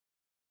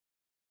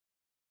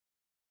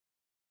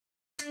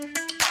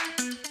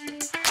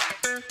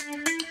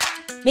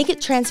Make it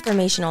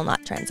transformational,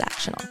 not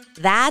transactional.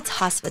 That's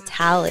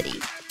hospitality.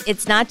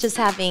 It's not just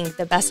having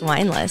the best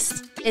wine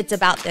list. It's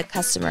about the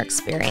customer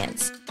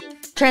experience.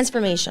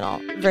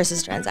 Transformational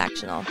versus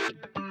transactional.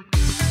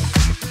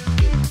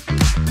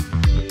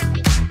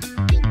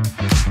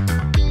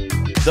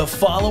 The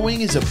following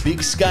is a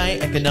Big Sky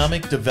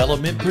Economic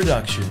Development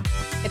production.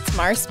 It's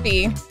Mars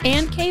B.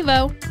 And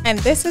Kavo. And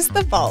this is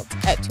The Vault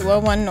at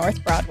 201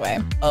 North Broadway.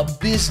 A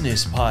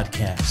business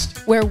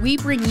podcast. Where we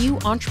bring you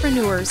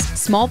entrepreneurs,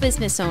 small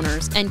business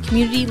owners, and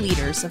community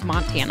leaders of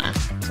Montana.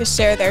 To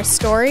share their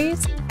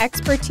stories,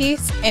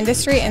 expertise,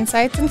 industry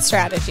insights, and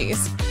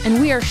strategies.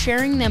 And we are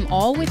sharing them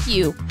all with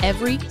you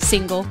every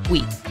single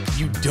week.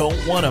 You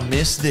don't want to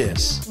miss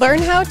this.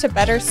 Learn how to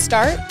better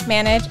start,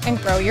 manage, and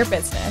grow your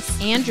business.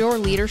 And your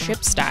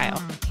leadership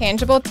style.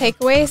 Tangible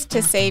takeaways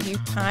to save you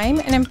time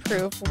and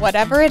improve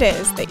whatever it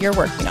is that you're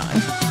working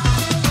on.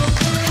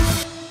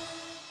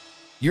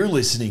 You're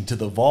listening to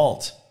The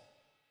Vault.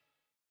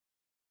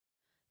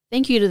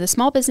 Thank you to the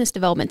Small Business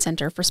Development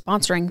Center for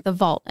sponsoring The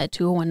Vault at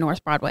 201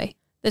 North Broadway.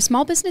 The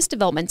Small Business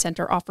Development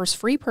Center offers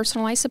free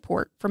personalized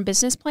support from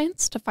business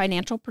plans to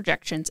financial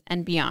projections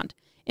and beyond,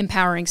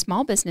 empowering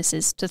small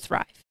businesses to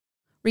thrive.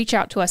 Reach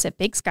out to us at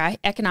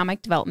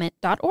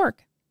bigsky.economicdevelopment.org.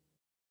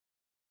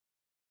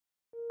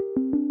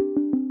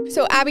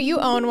 So, Abby, you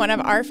own one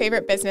of our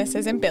favorite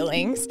businesses in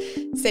Billings,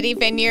 City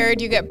Vineyard.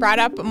 You get brought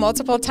up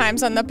multiple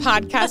times on the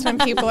podcast when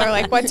people are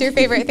like, what's your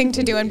favorite thing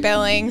to do in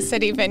Billings?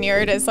 City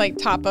Vineyard is like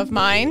top of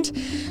mind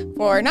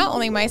for not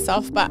only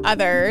myself, but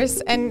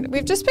others. And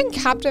we've just been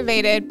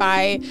captivated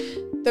by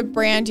the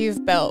brand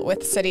you've built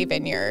with City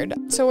Vineyard.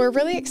 So we're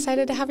really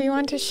excited to have you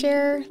on to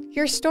share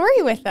your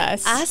story with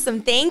us.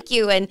 Awesome. Thank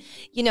you. And,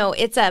 you know,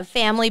 it's a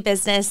family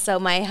business. So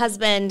my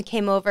husband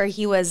came over.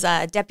 He was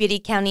a deputy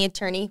county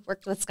attorney,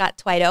 worked with Scott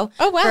Twito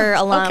for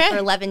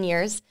 11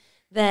 years.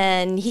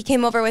 Then he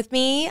came over with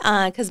me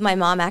because my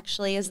mom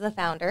actually is the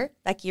founder,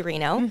 Abby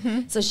Reno.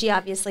 Mm-hmm. So she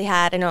obviously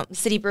had,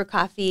 City Brew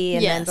Coffee,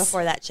 and then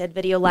before that she had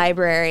Video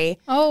Library.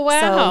 Oh,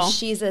 wow. So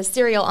she's a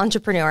serial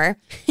entrepreneur.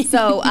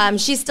 So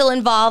she's still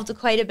involved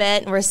quite a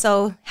bit, and we're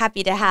so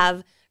happy to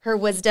have her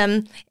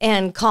wisdom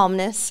and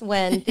calmness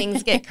when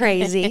things get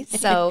crazy.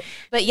 So,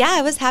 but yeah,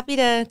 I was happy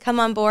to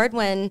come on board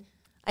when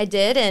I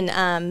did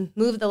and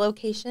move the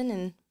location,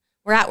 and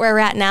we're at where we're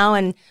at now,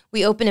 and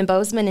we open in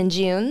Bozeman in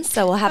June,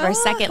 so we'll have our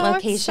second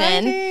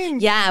location. Exciting.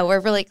 Yeah,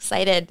 we're really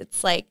excited.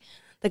 It's like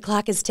the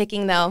clock is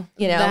ticking, though.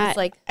 It's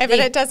like I bet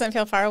it doesn't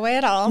feel far away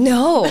at all.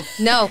 No.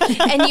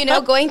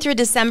 And going through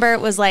December,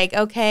 it was like,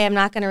 okay, I'm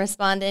not going to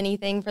respond to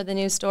anything for the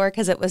new store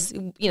because it was,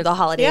 the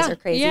holidays are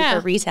crazy for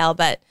retail,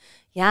 but.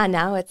 Yeah,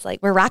 now it's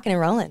like we're rocking and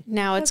rolling.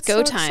 Now it's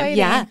go time. Exciting.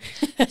 Yeah.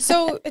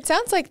 So it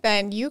sounds like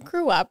then you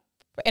grew up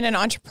in an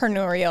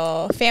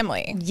entrepreneurial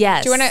family.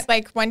 Yes. Do you want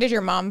to, when did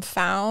your mom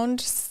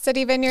found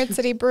City Vineyard,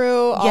 City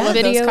Brew, all of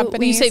those companies?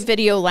 When you say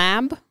Video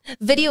Lab?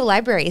 Video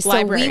Library.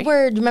 So we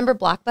were, remember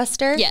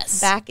Blockbuster?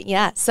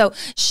 Yes. So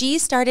she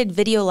started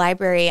Video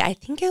Library, I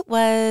think it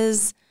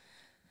was,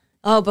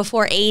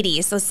 before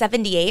 80, so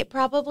 78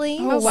 probably.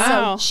 Oh,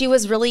 wow. So she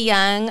was really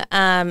young,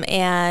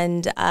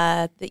 and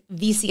the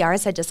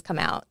VCRs had just come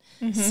out.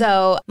 Mm-hmm.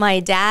 So my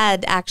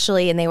dad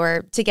actually, and they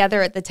were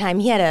together at the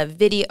time, he had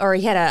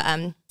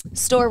a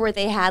store where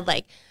they had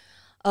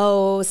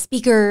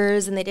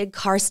speakers, and they did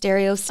car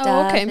stereo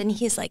stuff. And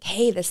he's like,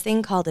 hey, this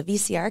thing called a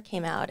VCR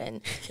came out, and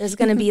there's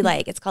going to be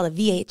it's called a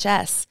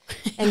VHS.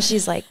 And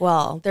she's like,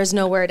 well, there's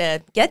nowhere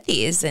to get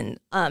these. And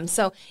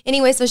so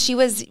she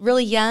was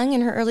really young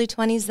in her early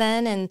 20s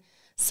then, and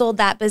sold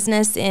that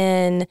business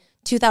in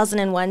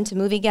 2001 to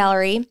Movie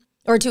Gallery,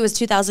 it was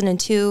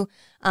 2002.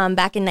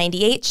 Back in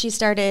 98, she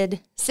started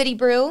City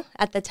Brew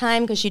at the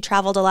time because she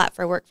traveled a lot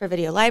for work for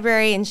Video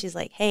Library. And she's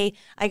like, hey,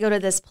 I go to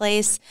this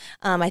place.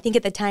 I think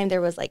at the time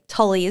there was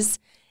Tully's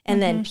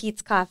and then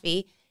Pete's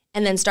Coffee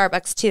and then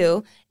Starbucks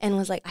too. And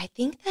was like, I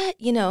think that,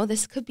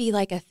 this could be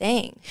a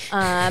thing.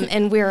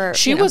 And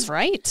She was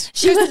right.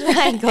 She was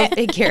right. Go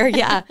figure.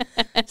 Yeah.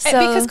 So,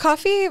 because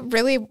coffee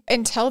really,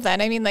 until then,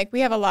 we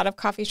have a lot of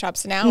coffee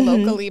shops now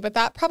locally, but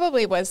that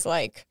probably was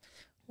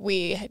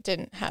we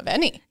didn't have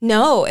any.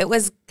 No, it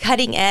was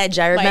cutting edge.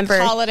 I remember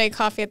holiday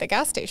coffee at the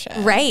gas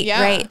station. Right,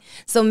 right.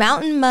 So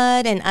Mountain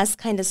Mud and us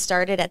kind of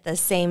started at the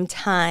same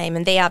time,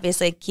 and they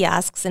obviously had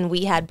kiosks, and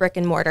we had brick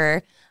and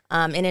mortar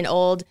in an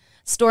old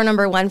store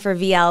number 1 for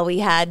VL. We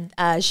had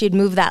she had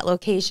moved that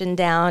location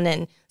down,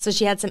 and so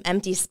she had some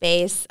empty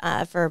space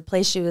for a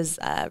place she was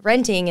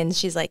renting, and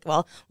she's like,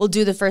 well, we'll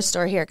do the first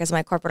store here because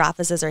my corporate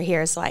offices are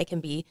here, so I can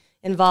be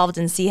involved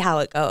and see how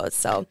it goes.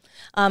 So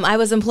I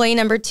was employee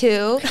number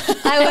 2.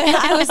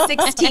 I was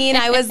 16.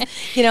 I was,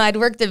 I'd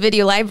worked at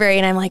Video Library,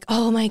 and I'm like,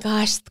 oh my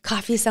gosh, the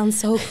coffee sounds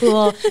so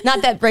cool.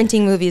 Not that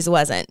renting movies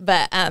wasn't,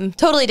 but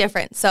totally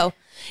different. So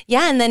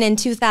yeah, and then in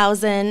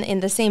 2000,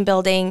 in the same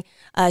building,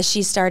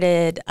 she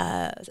started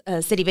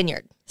City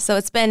Vineyard. So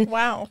it's been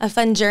a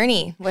fun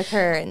journey with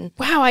her. And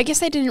wow, I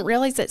guess I didn't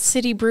realize that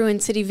City Brew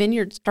and City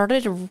Vineyard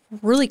started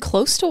really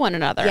close to one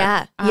another.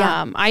 Yeah.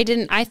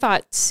 I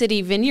thought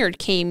City Vineyard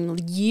came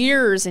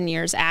years and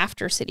years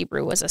after City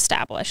Brew was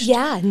established.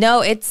 Yeah,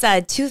 no, it's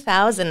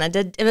 2000.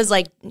 It was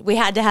like we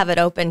had to have it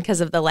open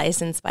because of the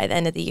license by the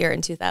end of the year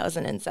in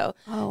 2000. And so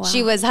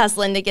she was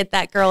hustling to get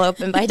that girl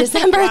open by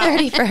December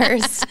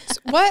 31st.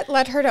 What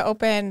led her to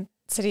open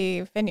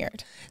City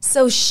Vineyard?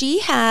 So she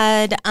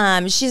had,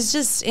 she's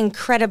just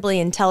incredibly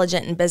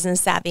intelligent and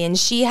business savvy, and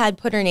she had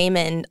put her name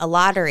in a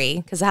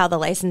lottery because of how the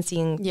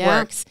licensing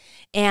works,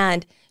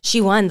 and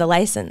she won the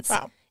license.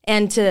 Wow.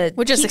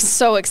 Which is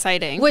so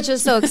exciting.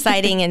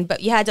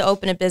 But you had to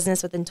open a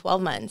business within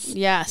 12 months.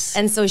 Yes.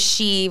 And so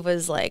she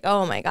was like,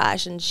 oh my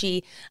gosh, and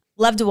she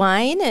loved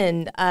wine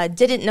and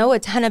didn't know a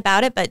ton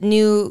about it, but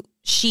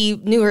she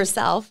knew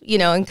herself,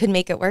 and could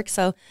make it work.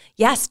 So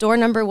yeah, store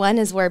number 1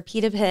 is where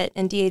Pita Pit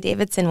and D.A.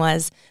 Davidson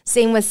was.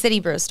 Same with City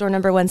Brew. Store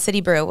number 1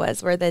 City Brew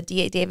was where the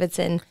D.A.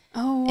 Davidson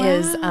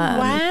is.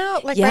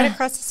 Right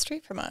across the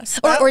street from us.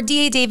 Or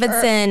D.A.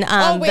 Davidson.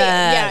 I'm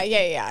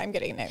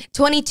getting there.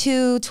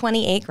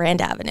 2228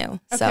 Grand Avenue.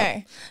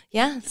 Okay.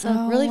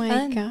 So really fun.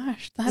 Oh my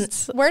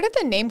gosh. Where did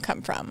the name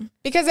come from?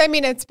 Because I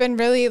mean, it's been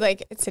really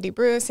like City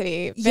Brew,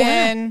 City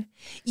Vin.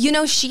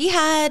 She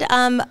had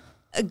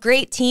a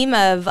great team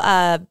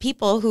of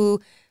people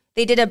who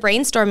they did a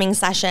brainstorming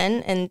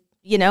session, and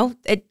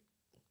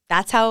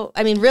that's how,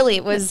 really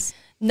it was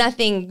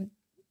nothing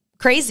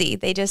crazy.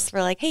 They just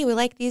were like, hey, we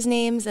like these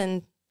names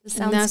and this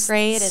sounds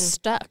great, and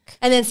stuck.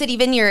 And then City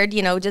Vineyard,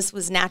 just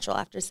was natural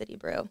after City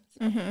Brew.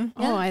 Mm-hmm.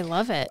 Oh, I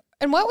love it.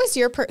 And what was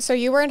so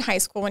you were in high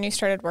school when you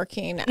started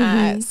working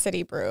at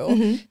City Brew.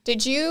 Mm-hmm.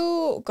 Did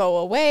you go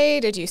away?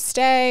 Did you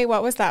stay?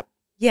 What was that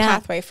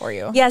pathway for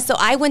you? Yeah, so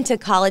I went to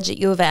college at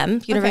U of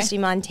M, University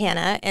of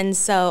Montana, and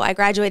so I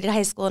graduated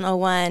high school in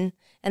 2001,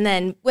 and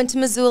then went to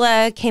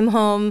Missoula, came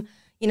home,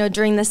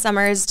 during the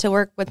summers to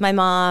work with my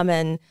mom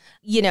and,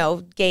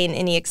 gain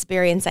any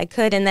experience I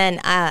could. And then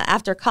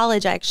after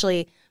college, I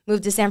actually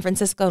moved to San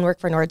Francisco and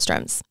worked for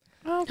Nordstrom's.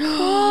 Oh, cool.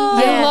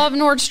 I love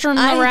Nordstrom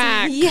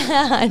Rack.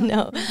 Yeah, I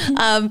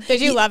know.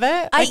 Did you love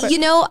it?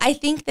 I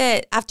think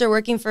that after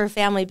working for a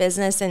family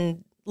business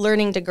and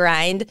learning to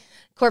grind,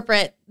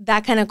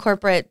 that kind of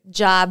corporate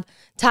job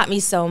taught me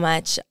so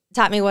much,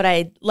 taught me what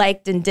I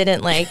liked and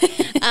didn't like.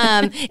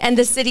 And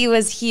the city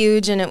was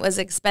huge and it was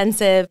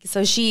expensive.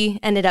 So she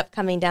ended up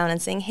coming down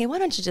and saying, hey, why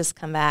don't you just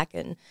come back?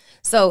 And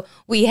so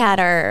we had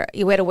a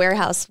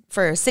warehouse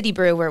for City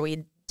Brew where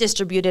we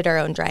distributed our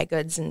own dry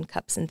goods and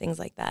cups and things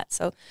like that.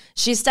 So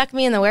she stuck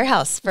me in the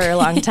warehouse for a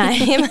long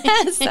time.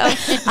 So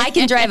I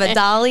can drive a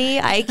dolly.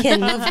 I can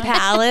move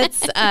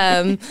pallets.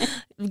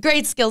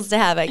 Great skills to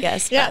have, I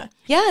guess. Yeah.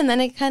 But and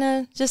then it kind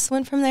of just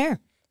went from there.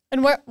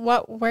 And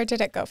where did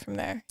it go from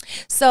there?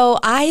 So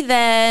I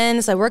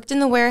worked in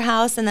the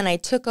warehouse, and then I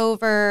took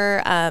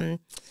over,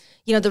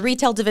 the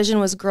retail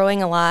division was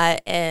growing a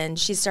lot, and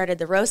she started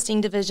the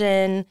roasting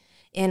division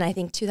in, I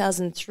think,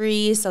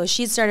 2003. So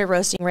she started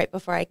roasting right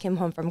before I came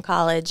home from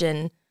college.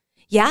 And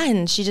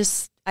I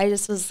just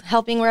was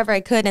helping wherever I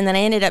could. And then I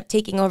ended up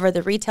taking over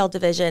the retail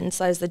division.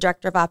 So I was the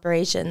director of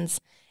operations.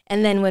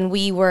 And then when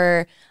we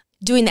were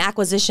doing the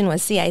acquisition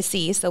with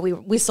CIC, so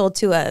we sold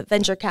to a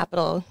venture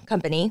capital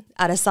company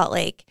out of Salt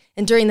Lake.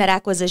 And during that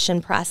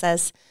acquisition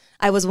process,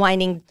 I was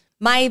winding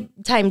my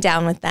time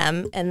down with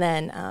them. And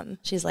then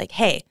she's like,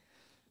 hey,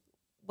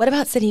 what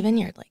about City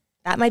Vineyard? Like,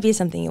 that might be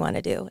something you want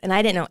to do. And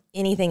I didn't know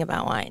anything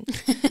about wine.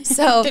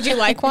 So did you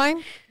like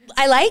wine?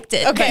 I liked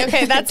it.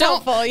 Okay, that's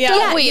helpful. Yeah.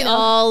 Don't we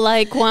all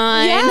like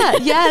wine?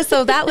 Yeah.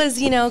 So that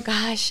was,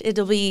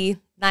 it'll be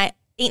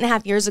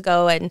 8.5 years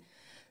ago. And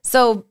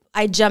so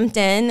I jumped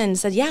in and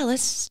said, yeah,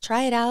 let's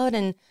try it out.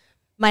 And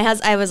my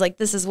husband, I was like,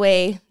 this is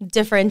way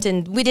different.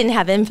 And we didn't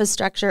have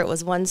infrastructure. It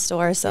was one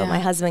store. So my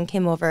husband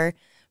came over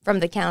from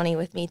the county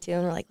with me too.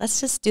 And we're like,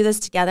 let's just do this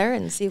together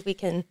and see if we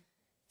can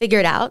figure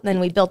it out.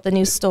 Then we built the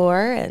new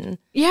store. And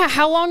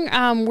how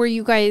long were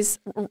you guys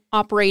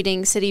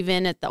operating City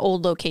Vin at the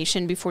old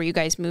location before you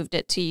guys moved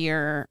it to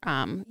your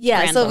grand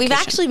so we've location?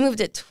 actually moved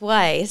it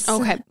twice.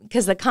 Okay.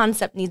 Because the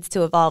concept needs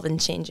to evolve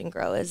and change and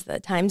grow as the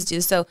times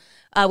do. So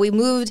we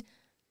moved,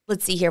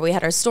 let's see here, we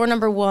had our store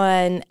number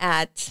 1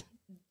 at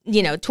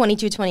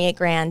 2228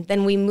 Grand.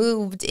 Then we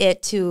moved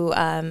it to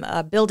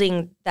a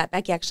building that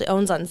Becky actually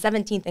owns on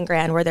 17th and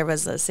Grand, where there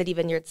was a City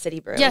Vineyard City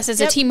Brew. Yes, it's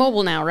a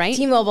T-Mobile now, right?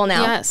 T-Mobile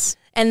now. Yes.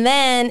 And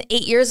then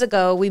 8 years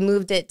ago, we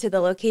moved it to the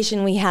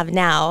location we have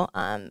now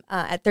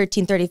at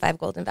 1335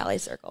 Golden Valley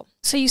Circle.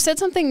 So you said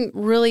something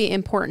really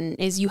important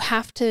is you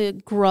have to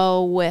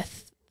grow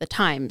with the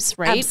times,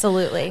 right?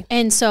 Absolutely.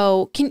 And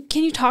so can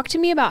you talk to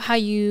me about how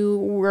you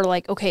were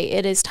like, okay,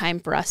 it is time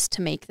for us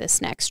to make this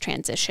next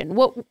transition?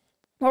 What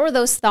were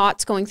those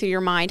thoughts going through your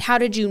mind? How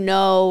did you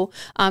know?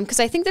 Because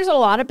I think there's a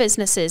lot of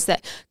businesses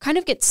that kind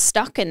of get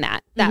stuck in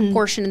that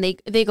portion, and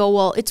they go,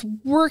 well, it's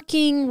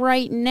working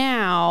right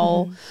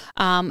now,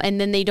 and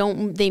then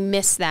they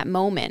miss that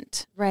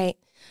moment. Right.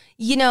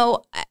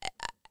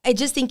 I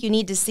just think you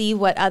need to see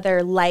what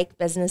other like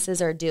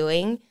businesses are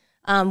doing.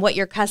 what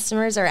your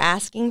customers are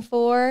asking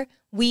for.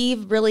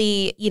 We've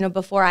really,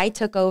 before I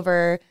took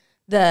over,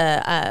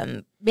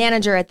 the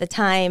manager at the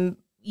time,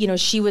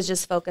 she was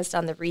just focused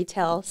on the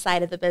retail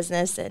side of the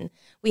business. And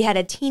we had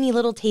a teeny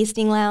little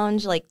tasting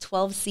lounge, like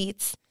 12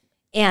 seats.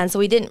 And so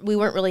we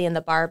weren't really in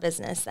the bar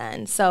business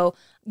then. So,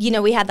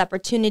 we had the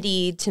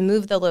opportunity to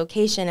move the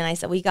location. And I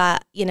said, we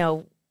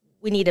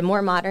need a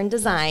more modern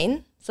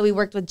design. So we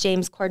worked with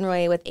James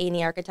Cornroy with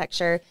A&E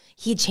Architecture.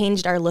 He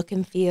changed our look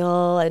and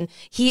feel, and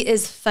he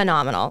is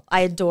phenomenal.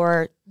 I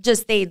adore,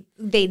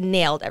 they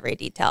nailed every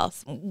detail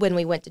when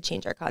we went to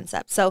change our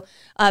concept. So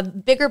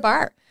bigger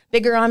bar,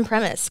 bigger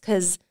on-premise,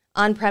 because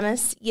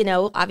on-premise,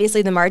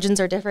 obviously the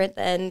margins are different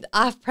than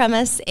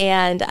off-premise,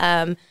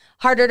 and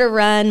harder to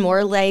run,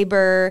 more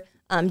labor,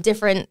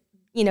 different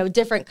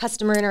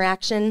customer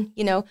interaction,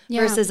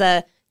 versus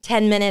a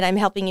 10-minute, I'm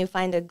helping you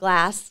find a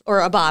glass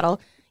or a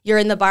bottle. You're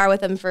in the bar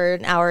with them for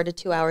an hour to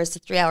 2 hours to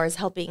 3 hours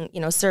helping,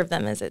 serve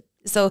them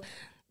so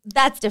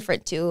that's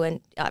different too.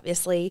 And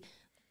obviously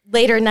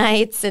later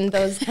nights and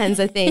those kinds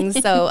of things.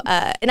 So,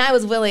 and I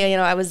was willing,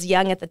 I was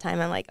young at the time.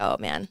 I'm like, oh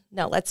man,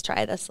 no, let's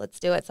try this. Let's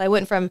do it. So I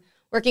went from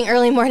working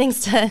early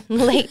mornings to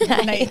late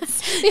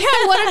nights. Yeah,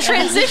 what a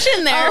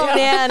transition there. Oh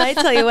man, I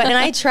tell you what. And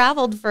I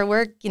traveled for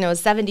work,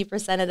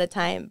 70% of the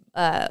time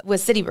with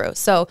City Brew.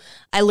 So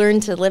I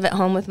learned to live at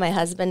home with my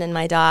husband and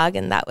my dog,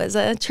 and that was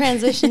a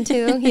transition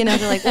too. They're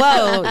like,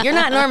 whoa, you're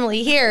not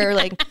normally here.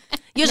 Like,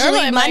 usually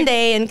leave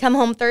Monday and come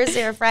home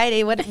Thursday or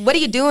Friday. What are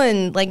you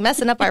doing? Like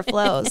messing up our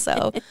flow.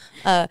 So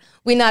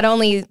we not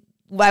only,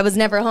 I was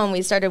never home,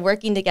 we started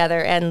working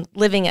together and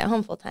living at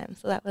home full time.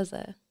 So that was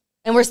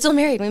and we're still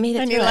married. We made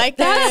it. And through you like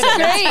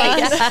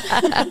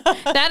that? That's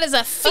great. That is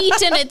a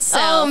feat in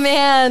itself. Oh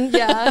man,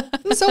 yeah.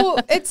 So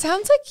it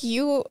sounds like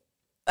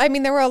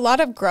there were a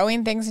lot of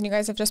growing things, and you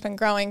guys have just been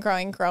growing.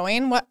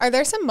 What are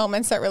there some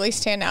moments that really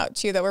stand out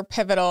to you that were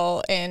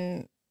pivotal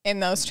in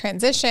those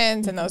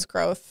transitions and those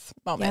growth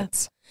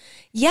moments?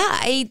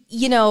 Yeah,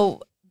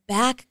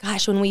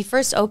 when we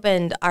first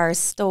opened our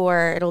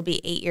store, it'll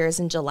be 8 years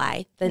in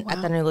July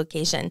at the new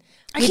location.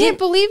 I can't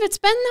believe it's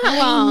been that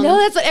long. No,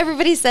 that's what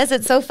everybody says.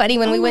 It's so funny.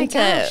 When we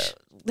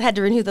had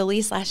to renew the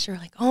lease last year,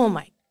 we're like, oh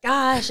my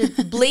gosh,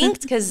 it's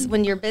blinked, because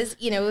when you're busy,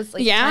 it's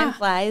like time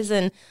flies.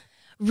 And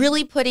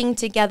really putting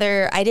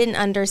together, I didn't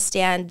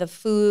understand the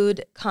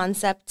food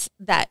concept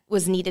that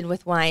was needed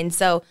with wine.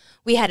 So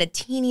we had a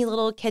teeny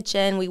little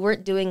kitchen. We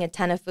weren't doing a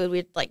ton of food. We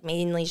had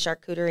mainly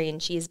charcuterie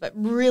and cheese, but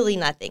really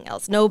nothing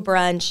else. No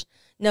brunch,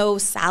 no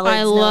salads.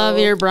 I love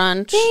your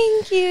brunch.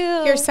 Thank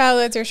you. Your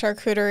salads, your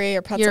charcuterie,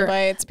 your pretzel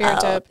bites, beer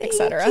dip,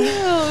 etc.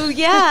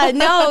 Yeah,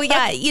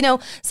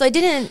 so I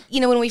didn't,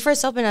 when we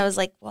first opened, I was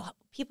like, well,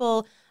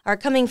 people are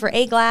coming for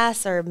a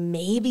glass or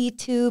maybe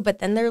two, but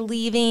then they're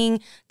leaving.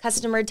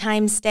 Customer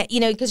time stay,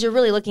 because you're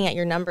really looking at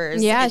your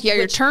numbers. Yeah,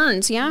 your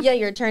turns. Yeah,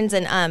 your turns,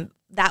 and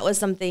that was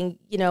something.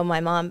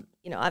 My mom,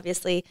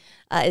 obviously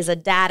is a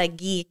data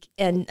geek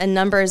and a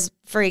numbers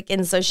freak,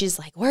 and so she's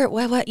like,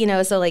 what,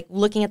 so like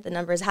looking at the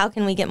numbers, how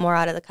can we get more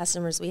out of the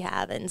customers we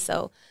have? And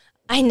so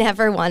I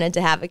never wanted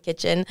to have a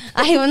kitchen.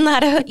 I'm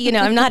not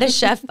I'm not a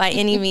chef by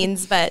any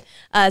means, but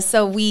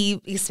so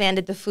we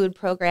expanded the food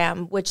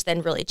program, which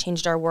then really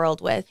changed our world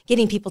with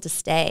getting people to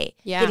stay,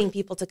 getting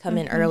people to come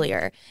in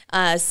earlier.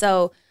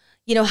 So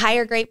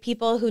hire great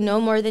people who know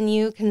more than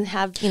you, can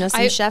have, some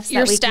chefs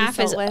that we can consult with. Your staff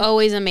is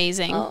always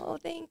amazing. Oh,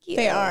 thank you.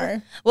 They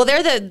are. Well,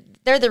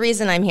 they're the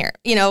reason I'm here.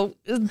 You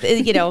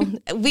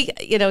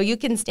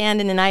can stand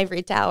in an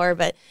ivory tower,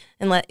 but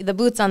let the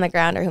boots on the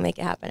ground are who make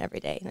it happen every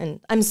day. And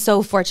I'm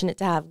so fortunate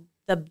to have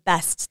the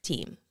best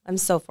team. I'm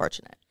so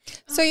fortunate.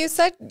 So you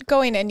said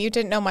going in, you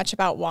didn't know much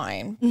about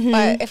wine,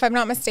 but if I'm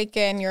not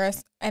mistaken,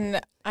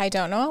 and I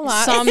don't know a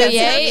lot. Sommelier?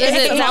 Is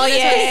it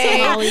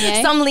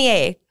sommelier?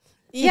 Sommelier.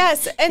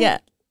 Yes,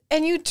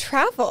 and you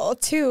travel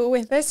too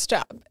with this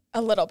job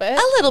a little bit.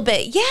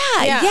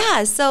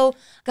 Yeah. So,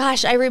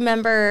 gosh, I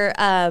remember,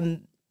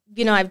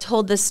 I've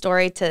told this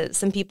story to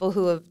some people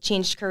who have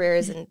changed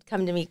careers and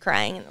come to me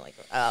crying, and they're like,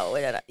 oh,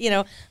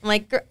 I'm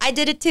like, I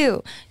did it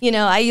too.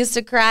 I used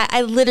to cry.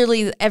 I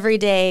literally every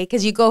day,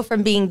 because you go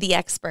from being the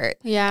expert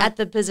at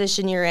the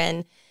position you're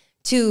in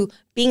to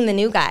being the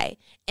new guy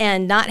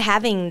and not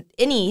having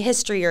any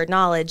history or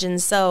knowledge.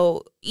 And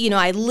so,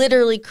 I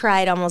literally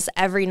cried almost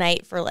every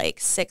night for like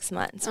 6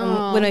 months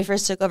when we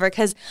first took over,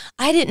 because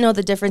I didn't know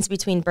the difference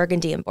between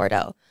Burgundy and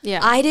Bordeaux. Yeah.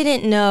 I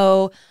didn't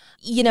know,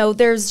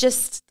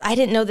 I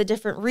didn't know the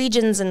different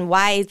regions and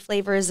why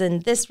flavors in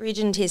this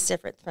region taste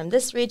different from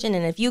this region.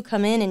 And if you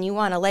come in and you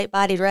want a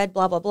light-bodied red,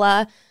 blah, blah,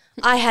 blah,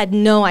 I had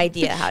no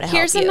idea how to help you.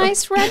 Here's a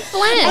nice red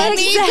blend. I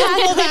need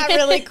to pull that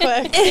really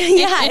quick.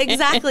 Yeah,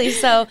 exactly.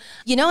 So,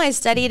 I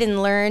studied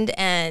and learned,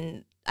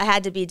 and I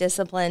had to be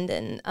disciplined,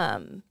 and,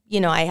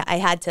 I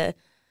had to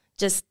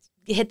just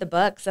hit the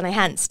books, and I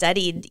hadn't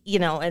studied,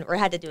 or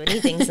had to do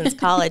anything since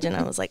college. And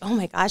I was like, oh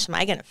my gosh, am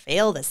I going to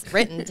fail this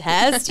written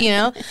test?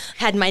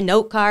 Had my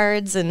note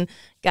cards, and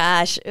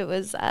gosh, it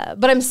was,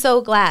 but I'm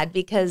so glad,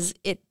 because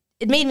it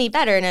made me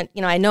better. And,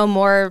 I know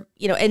more,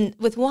 and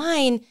with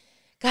wine,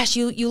 gosh,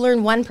 you learn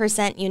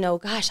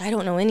 1%, gosh, I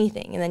don't know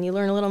anything. And then you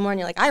learn a little more and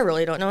you're like, I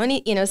really don't know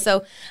any,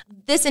 so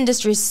this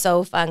industry is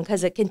so fun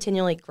because it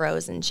continually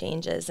grows and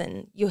changes,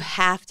 and you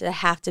have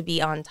to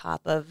be on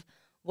top of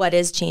what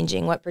is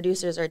changing, what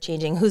producers are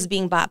changing, who's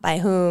being bought by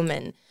whom.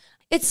 And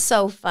it's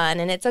so fun,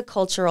 and it's a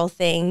cultural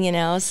thing,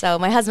 So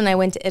my husband and I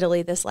went to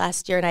Italy this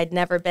last year, and I'd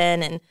never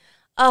been, and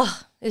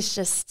it's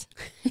just,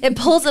 it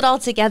pulls it all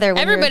together.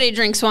 Everybody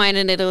drinks wine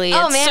in Italy.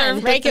 Oh, it's man,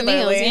 served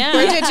regularly. Yeah.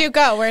 Where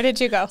did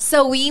you go?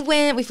 So we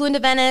flew into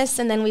Venice,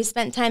 and then we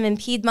spent time in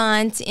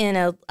Piedmont in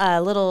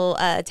a little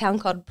town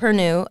called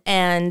Pernù,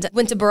 and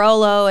went to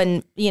Barolo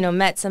and,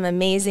 met some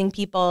amazing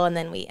people. And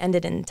then we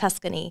ended in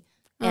Tuscany.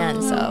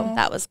 And so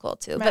that was cool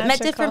too. But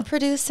met different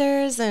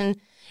producers, and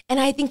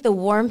I think the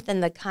warmth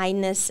and the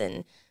kindness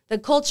and the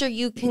culture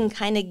you can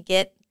kind of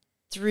get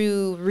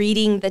through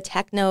reading the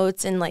tech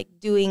notes and like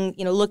doing,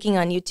 looking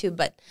on YouTube,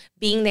 but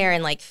being there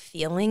and like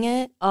feeling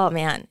it, oh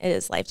man, it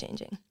is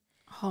life-changing.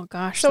 Oh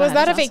gosh. So was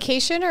that a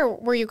vacation, or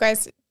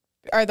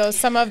are those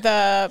some of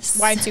the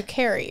wines you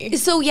carry?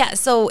 So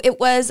it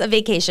was a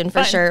vacation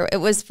for sure. It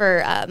was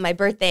for my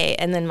birthday,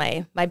 and then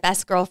my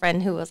best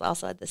girlfriend, who was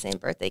also at the same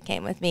birthday,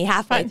 came with me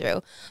halfway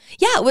through.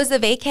 Yeah, it was a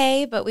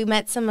vacay, but we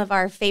met some of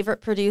our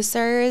favorite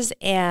producers,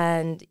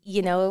 and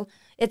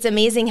it's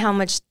amazing how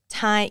much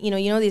time,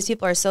 these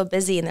people are so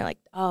busy, and they're like,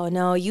 oh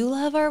no, you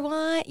love our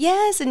wine?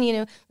 Yes.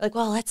 And, like,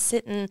 well, let's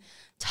sit and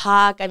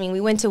talk. I mean,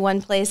 we went to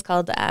one place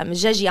called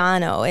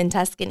Geggiano in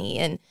Tuscany,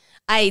 and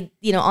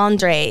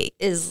Andre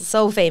is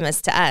so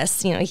famous to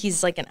us.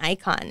 He's like an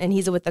icon, and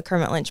he's with the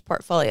Kermit Lynch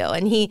portfolio,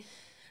 and he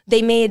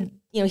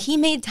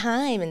made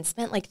time and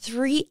spent like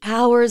 3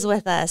 hours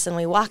with us, and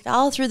we walked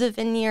all through the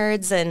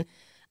vineyards, and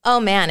oh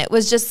man, it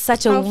was just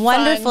such a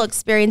wonderful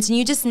experience. And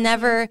you just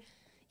never,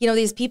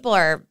 these people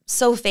are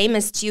so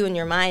famous to you in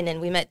your mind.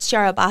 And we met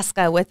Chiara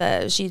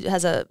Bosca she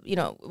has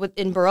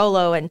in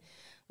Barolo, and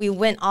we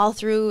went all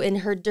through in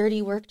her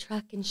dirty work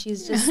truck, and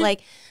she's just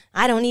like,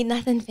 I don't need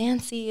nothing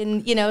fancy.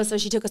 And, so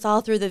she took us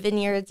all through the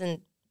vineyards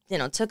and,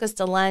 took us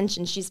to lunch,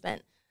 and she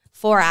spent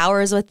 4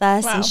 hours with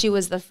us. Wow. And she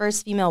was the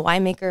first female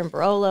winemaker in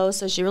Barolo.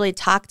 So she really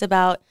talked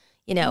about,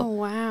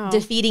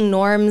 defeating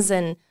norms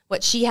and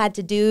what she had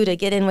to do to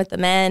get in with the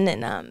men.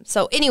 And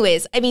so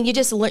anyways, I mean, you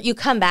just learn, you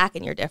come back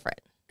and you're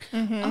different.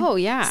 Mm-hmm. Oh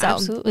yeah, so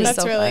absolutely.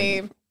 That's so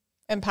really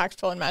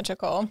impactful and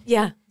magical.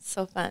 Yeah,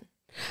 so fun.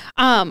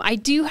 I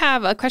do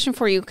have a question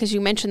for you, because you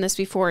mentioned this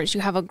before, is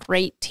you have a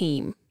great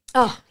team.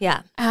 Oh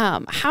yeah.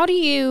 How do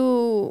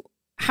you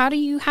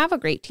have a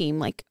great team?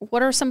 Like,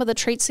 what are some of the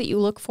traits that you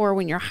look for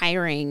when you're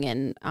hiring,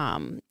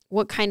 and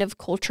what kind of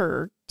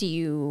culture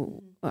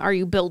are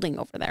you building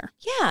over there?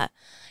 Yeah.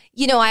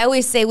 I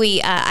always say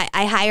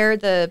I hire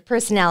the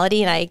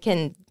personality,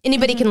 and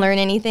anybody can learn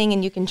anything,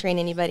 and you can train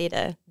anybody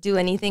to do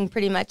anything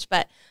pretty much.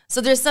 But so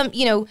there's some,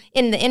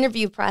 in the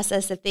interview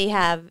process,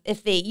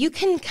 you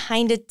can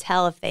kind of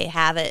tell if they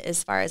have it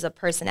as far as a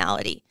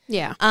personality.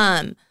 Yeah.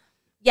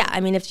 Yeah.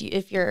 I mean,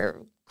 if you're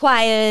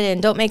quiet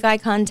and don't make eye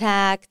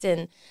contact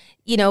and,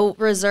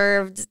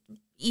 reserved,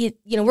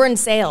 we're in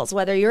sales,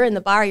 whether you're in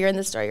the bar, you're in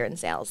the store, you're in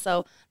sales.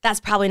 So that's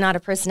probably not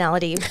a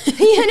personality,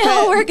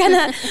 we're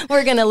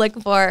gonna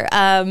look for.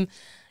 And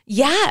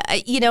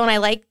I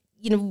like,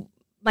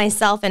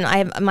 myself, and I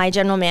have my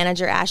general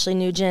manager, Ashley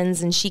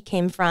Nugents, and she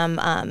came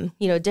from,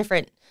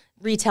 different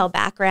retail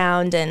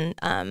background and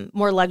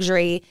more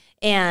luxury.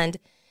 And,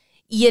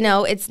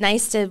 it's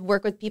nice to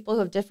work with people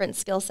who have different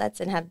skill sets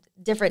and have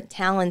different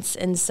talents.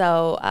 And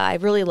so I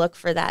really look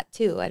for that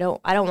too. I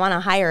don't want to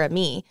hire a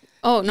me.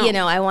 Oh,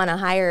 no. I want to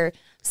hire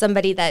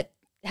somebody that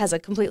has a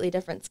completely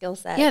different skill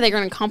set. Yeah, they're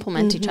going to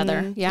complement each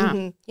other. Yeah.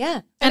 Mm-hmm.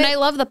 Yeah. And I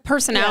love the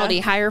personality.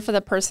 Yeah. Hire for the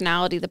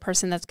personality, the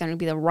person that's going to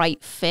be the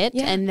right fit,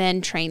 and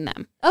then train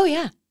them. Oh,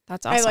 yeah.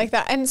 That's awesome. I like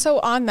that. And so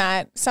on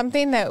that,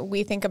 something that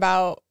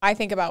I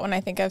think about when I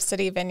think of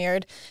City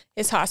Vineyard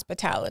is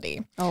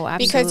hospitality. Oh,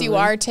 absolutely. Because you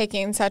are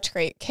taking such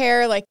great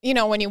care. Like,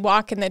 when you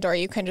walk in the door,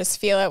 you can just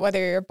feel it, whether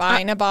you're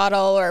buying a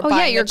bottle or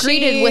buying you're a cheese,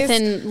 greeted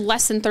within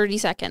less than 30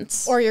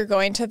 seconds. Or you're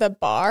going to the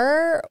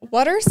bar.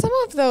 What are some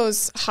of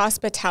those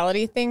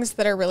hospitality things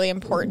that are really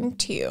important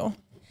to you?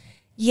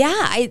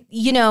 Yeah,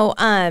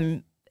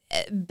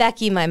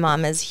 Becky, my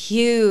mom, is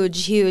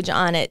huge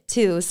on it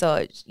too.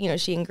 So,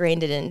 she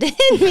ingrained it in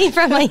me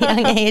from a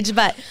young age.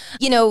 But,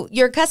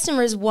 your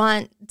customers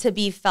want to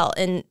be felt,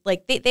 and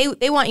like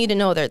they want you to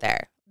know they're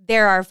there.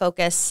 They're our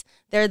focus.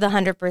 They're the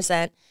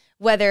 100%.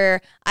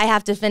 Whether I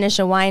have to finish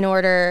a wine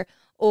order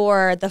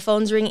or the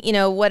phone's ringing,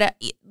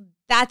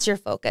 that's your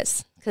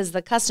focus, because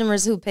the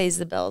customer's who pays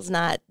the bills,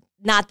 not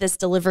this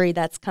delivery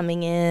that's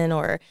coming in,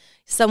 or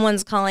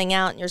someone's calling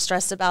out and you're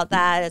stressed about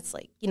that. It's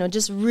like,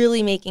 just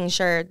really making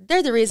sure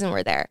they're the reason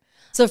we're there.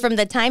 So from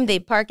the time they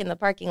park in the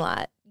parking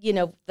lot,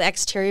 the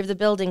exterior of the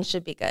building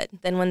should be good.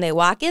 Then when they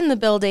walk in the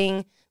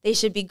building, they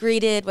should be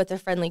greeted with a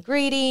friendly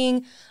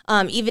greeting.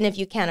 Even if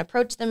you can't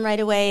approach them right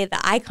away, the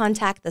eye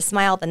contact, the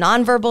smile, the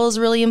nonverbal is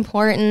really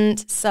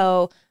important.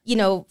 So,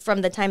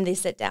 from the time they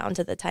sit down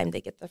to the time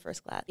they get the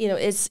first glass,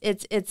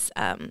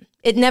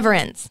 it never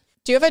ends.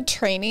 Do you have a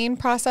training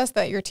process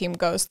that your team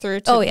goes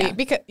through?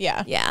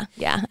 Yeah,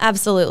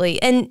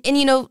 absolutely. And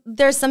you know,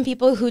 there's some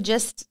people who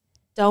just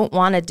don't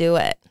want to do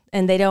it,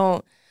 and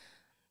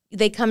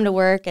they come to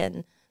work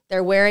and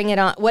they're wearing it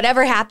on.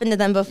 Whatever happened to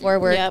them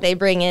before work, they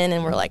bring in,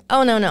 and we're like,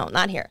 oh, no,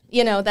 not here.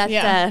 You know,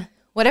 that's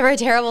whatever a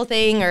terrible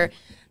thing, or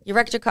you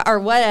wrecked your car or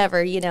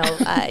whatever, you know,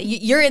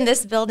 you're in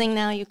this building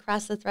now, you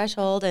cross the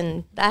threshold,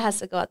 and that has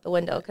to go out the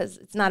window because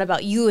it's not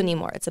about you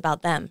anymore. It's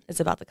about them. It's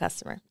about the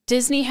customer.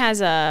 Disney has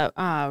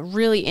a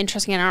really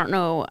interesting, and I don't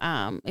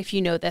know if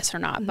you know this or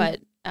not, but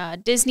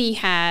Disney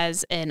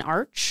has an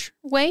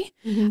archway,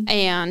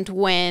 and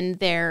when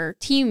their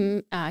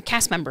team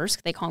cast members,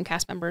 they call them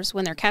cast members,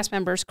 when their cast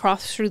members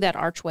cross through that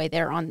archway,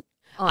 they're on.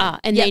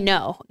 And they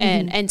know.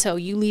 And so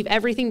you leave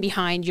everything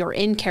behind. You're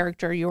in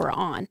character. You're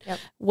on. Yep.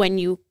 When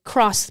you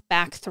cross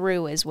back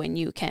through is when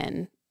you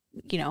can,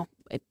 you know,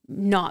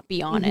 not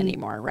be on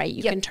anymore, right?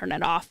 You can turn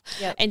it off.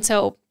 Yep. And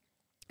so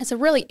it's a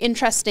really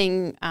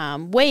interesting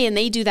way. And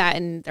they do that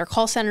in their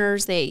call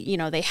centers. They, you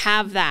know, they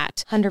have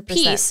that 100%.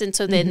 Piece. And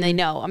so then they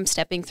know I'm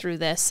stepping through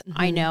this.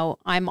 I know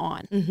I'm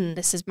on.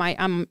 This is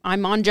I'm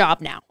on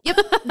job now. Yep.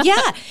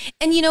 Yeah.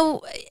 And, you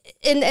know,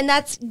 and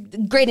that's a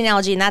great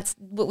analogy. And that's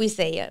what we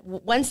say.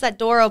 Once that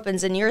door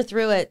opens and you're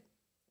through it,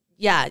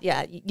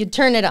 you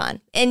turn it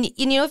on. And,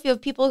 you know, if you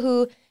have people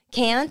who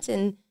can't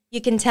and you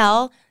can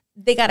tell,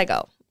 they got to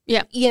go.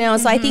 Yeah. You know,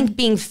 so I think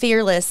being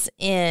fearless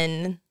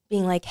in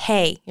being like,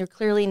 hey, you're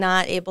clearly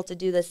not able to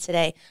do this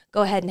today.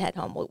 Go ahead and head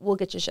home. We'll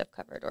get your shift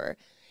covered. Or,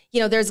 you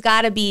know, there's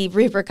got to be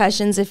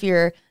repercussions if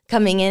you're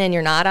coming in and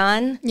you're not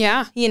on.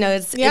 Yeah. You know,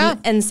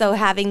 and so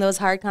having those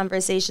hard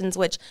conversations,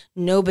 which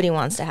nobody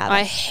wants to have.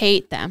 I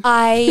hate them.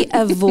 I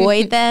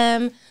avoid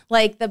them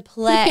like the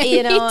plague,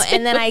 you know,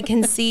 and then I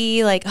can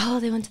see like, oh,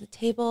 they went to the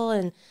table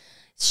and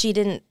she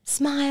didn't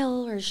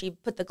smile, or she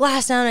put the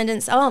glass down and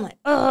didn't. Oh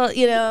my,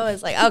 you know,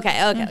 it's like, okay.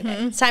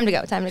 It's time to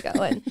go.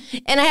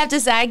 And I have to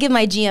say, I give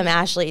my GM,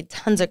 Ashley,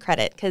 tons of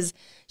credit because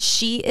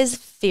she is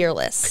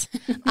fearless.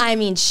 I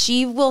mean,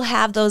 she will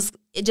have those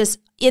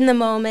just in the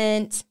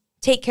moment,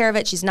 take care of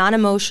it. She's not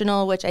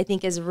emotional, which I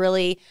think is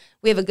really,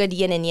 we have a good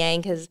yin and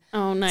yang because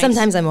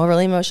sometimes I'm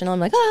overly emotional. I'm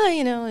like,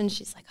 you know, and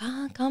she's like,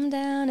 calm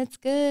down. It's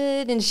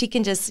good. And she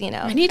can just, you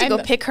know. I need to go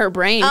pick her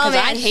brain because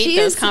I hate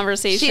those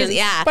conversations.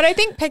 But I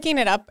think picking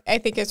it up, I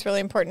think is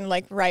really important,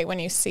 like right when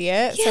you see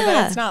it, so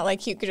that it's not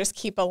like you could just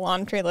keep a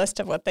laundry list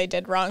of what they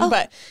did wrong,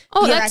 but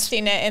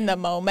correcting it in the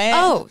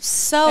moment.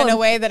 So in a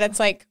way that it's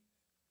like,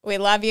 we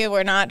love you.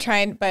 We're not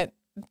trying, but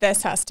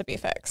this has to be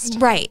fixed.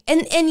 Right.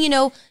 And you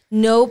know,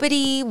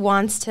 nobody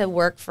wants to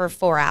work for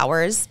 4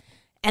 hours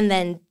and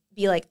then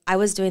be like, I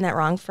was doing that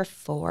wrong for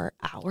 4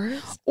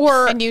 hours.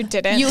 And you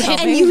didn't.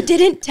 You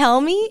didn't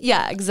tell me?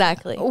 Yeah,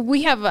 exactly.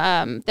 We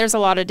have, there's a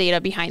lot of data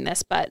behind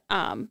this, but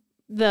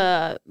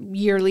the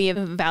yearly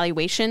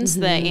evaluations,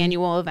 the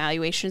annual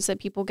evaluations that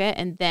people get,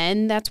 and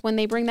then that's when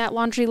they bring that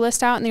laundry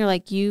list out and they're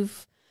like,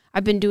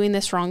 I've been doing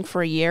this wrong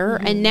for a year.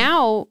 And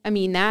now, I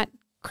mean, that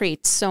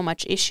creates so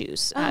much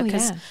issues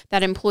because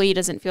that employee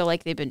doesn't feel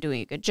like they've been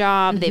doing a good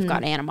job. They've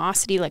got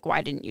animosity. Like,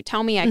 why didn't you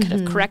tell me? I could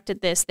have corrected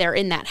this. They're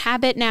in that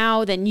habit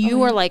now. Then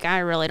you are like, I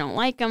really don't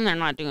like them. They're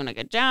not doing a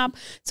good job.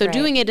 So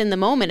doing it in the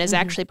moment is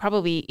actually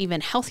probably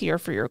even healthier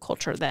for your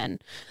culture than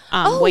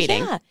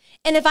waiting. Yeah.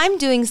 And if I'm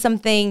doing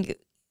something,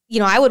 you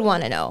know, I would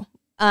want to know.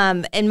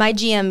 And my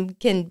GM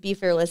can be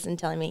fearless in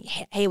telling me,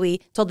 hey, we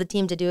told the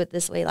team to do it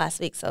this way last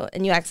week,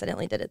 and you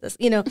accidentally did it this,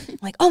 you know, I'm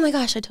like, oh my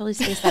gosh, I totally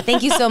spaced that.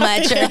 Thank you so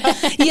much.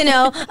 Or, you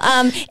know,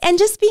 and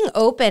just being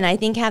open. I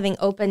think having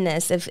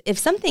openness, if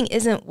something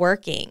isn't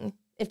working,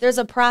 if there's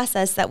a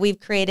process that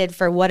we've created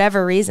for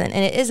whatever reason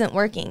and it isn't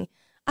working,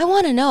 I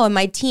want to know. And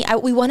my team,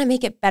 we want to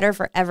make it better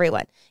for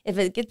everyone. If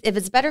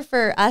it's better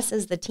for us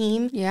as the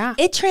team,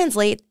 it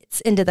translates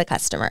into the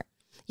customer.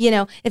 You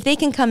know, if they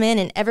can come in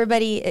and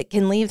everybody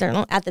can leave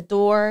their at the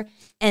door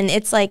and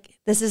it's like,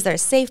 this is their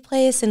safe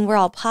place and we're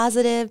all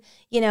positive,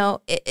 you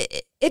know,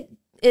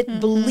 it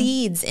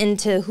bleeds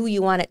into who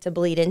you want it to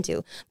bleed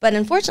into. But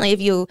unfortunately,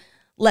 if you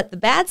let the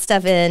bad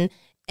stuff in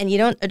and you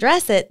don't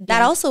address it,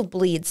 that also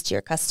bleeds to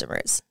your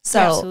customers.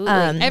 So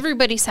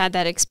everybody's had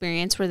that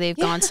experience where they've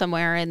gone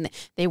somewhere and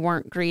they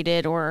weren't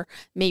greeted, or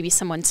maybe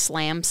someone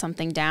slammed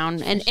something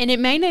down. And it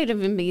may not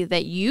even be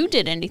that you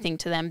did anything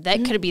to them.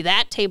 That could be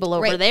that table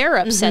over there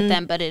upset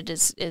them, but it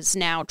is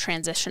now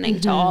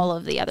transitioning to all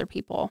of the other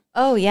people.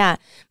 Oh, yeah.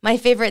 My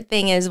favorite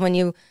thing is when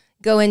you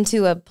go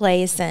into a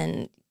place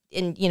and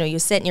you know, you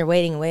sit and you're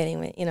waiting,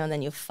 you know, and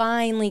then you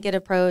finally get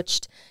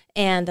approached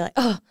and they're like,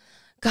 oh,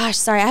 gosh,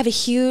 sorry, I have a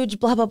huge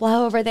blah, blah,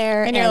 blah over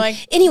there. And you're like,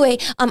 anyway,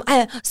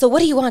 so what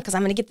do you want? Because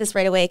I'm going to get this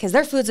right away because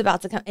their food's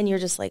about to come. And you're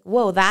just like,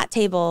 whoa, that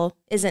table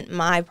isn't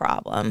my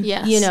problem.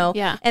 Yes. You know?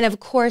 Yeah. And of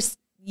course,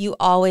 you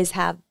always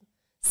have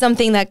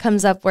something that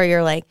comes up where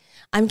you're like,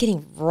 I'm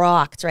getting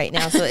rocked right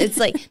now. So it's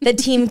like the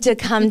team to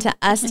come to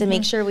us to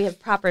make sure we have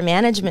proper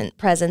management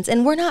presence.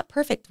 And we're not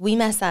perfect. We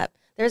mess up.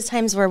 There's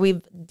times where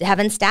we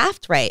haven't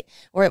staffed right,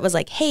 or it was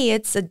like, hey,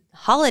 it's a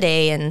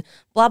holiday and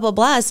blah, blah,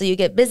 blah. So you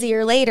get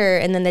busier later.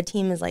 And then the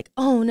team is like,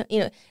 oh, no, you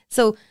know.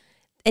 So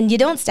and you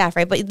don't staff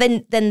right, but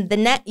then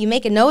you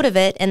make a note of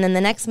it, and then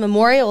the next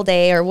Memorial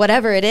Day or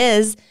whatever it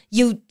is,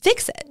 you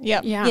fix it.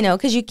 Yep. Yeah. You know,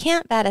 because you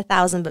can't bat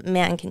 1,000, but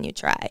man, can you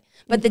try.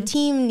 But the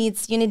team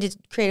you need to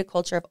create a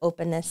culture of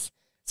openness.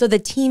 So the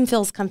team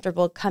feels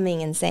comfortable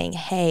coming and saying,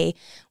 hey,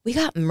 we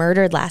got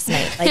murdered last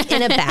night, like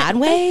in a bad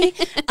way.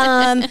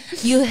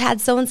 You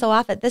had so-and-so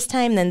off at this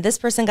time, then this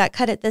person got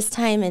cut at this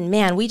time. And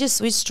man, we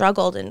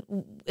struggled,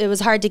 and it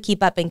was hard to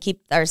keep up and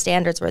keep our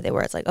standards where they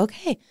were. It's like,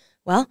 okay,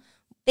 well,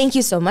 thank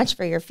you so much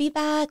for your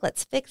feedback.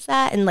 Let's fix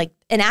that.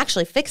 And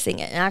actually fixing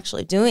it and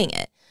actually doing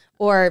it.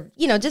 Or,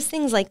 you know, just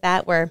things like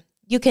that where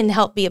you can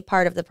help be a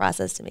part of the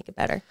process to make it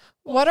better.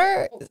 What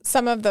are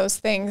some of those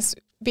things?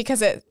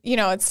 Because it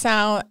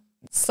sounds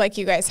like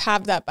you guys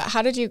have that, but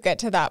how did you get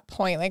to that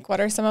point? Like, what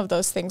are some of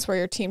those things where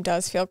your team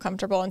does feel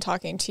comfortable in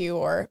talking to you?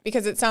 Or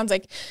because it sounds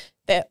like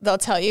that they'll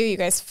tell you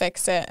guys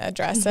fix it,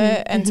 address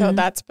it. And so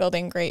that's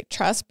building great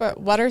trust. But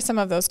what are some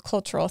of those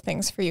cultural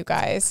things for you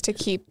guys to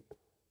keep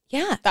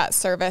that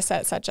service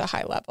at such a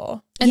high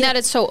level? And that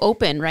it's so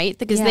open, right?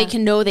 Because they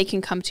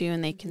can come to you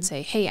and they can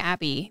say, hey,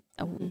 Abby,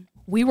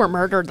 we were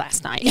murdered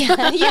last night.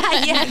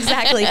 Yeah,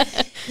 exactly.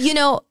 You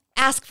know,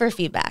 ask for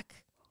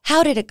feedback.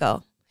 How did it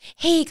go?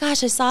 Hey,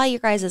 gosh, I saw you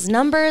guys'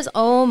 numbers.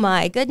 Oh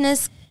my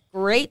goodness.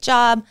 Great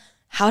job.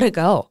 How'd it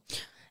go?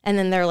 And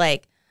then they're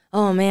like,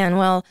 oh man,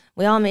 well,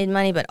 we all made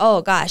money, but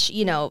oh gosh,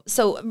 you know,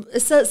 so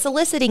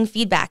soliciting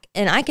feedback.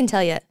 And I can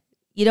tell you,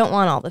 you don't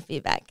want all the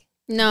feedback.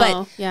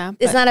 No, but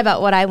it's not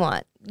about what I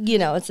want. You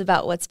know, it's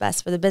about what's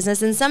best for the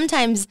business. And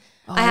sometimes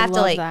I have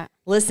to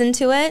listen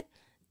to it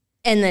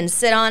and then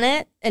sit on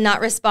it and not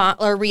respond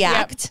or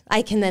react. Yep.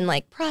 I can then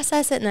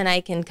process it, and then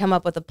I can come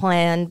up with a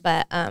plan.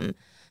 But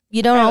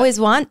you don't always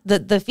want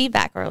the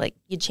feedback, or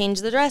you change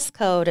the dress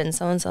code and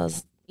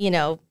so-and-so's, you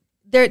know,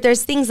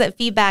 there's things that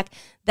feedback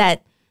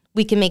that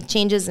we can make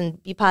changes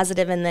and be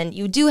positive. And then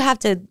you do have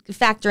to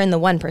factor in the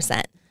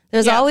 1%.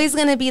 There's always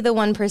going to be the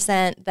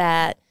 1%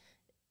 that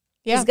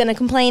is going to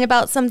complain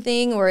about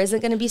something or isn't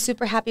going to be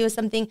super happy with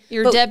something.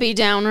 Your Debbie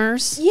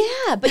Downers.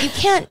 Yeah, but you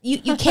can't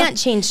you can't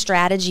change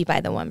strategy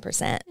by the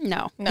 1%.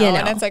 No, you know?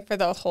 And it's for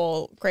the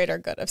whole greater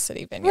good of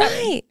City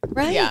Vineyard.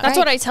 Right. Yeah. That's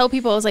what I tell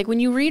people is when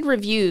you read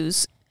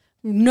reviews,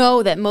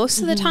 know that most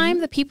of the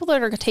time, the people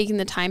that are taking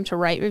the time to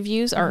write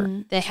reviews are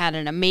they had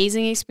an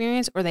amazing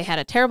experience or they had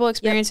a terrible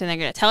experience and they're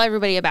going to tell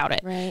everybody about it.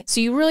 Right. So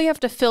you really have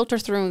to filter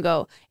through and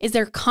go, is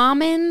there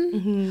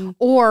common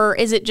or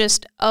is it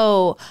just,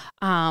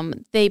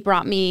 they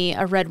brought me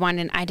a red wine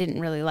and I didn't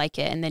really like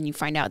it. And then you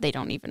find out they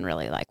don't even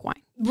really like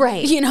wine.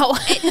 Right. You know,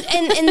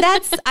 and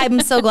that's,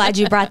 I'm so glad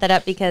you brought that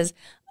up because,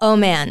 oh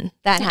man,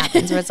 that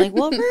happens where it's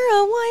well,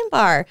 we're a wine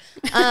bar.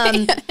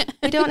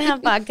 We don't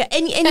have vodka.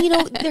 And you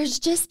know, there's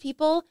just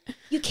people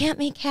you can't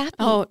make happy.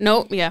 Oh,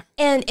 no. Yeah.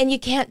 And you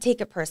can't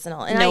take it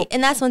personal. And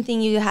and that's one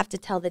thing you have to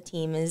tell the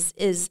team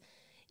is,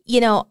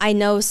 you know, I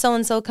know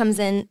so-and-so comes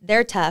in,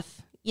 they're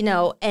tough, you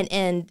know,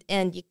 and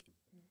you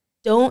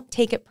don't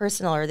take it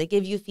personal, or they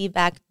give you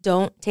feedback.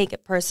 Don't take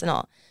it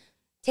personal.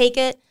 Take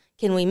it.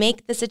 Can we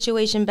make the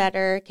situation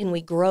better? Can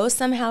we grow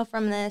somehow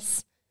from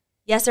this?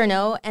 Yes or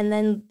no? And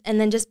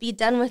then just be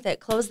done with it.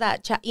 Close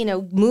that chat, you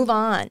know, move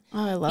on.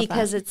 Oh, I love that.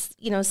 Because it's,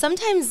 you know,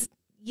 sometimes,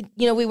 you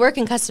know, we work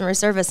in customer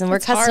service and we're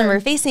customer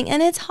facing,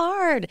 and it's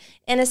hard.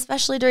 And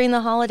especially during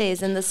the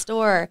holidays in the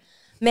store,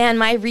 man,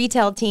 my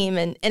retail team,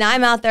 and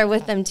I'm out there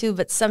with them too,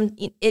 but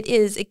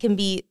it can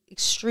be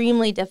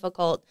extremely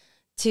difficult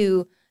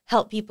to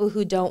help people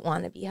who don't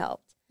want to be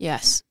helped.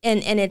 Yes.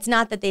 And it's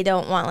not that they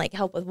don't want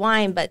help with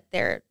wine, but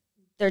they're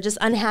just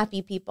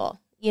unhappy people,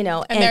 you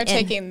know. And they're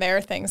taking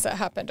their things that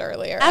happened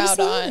earlier out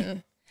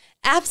on.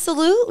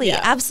 Absolutely.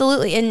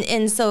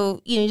 And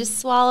so, you know, just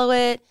swallow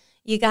it.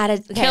 You got to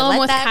kill them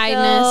with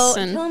kindness.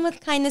 Kill them with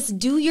kindness.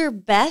 Do your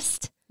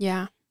best.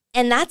 Yeah.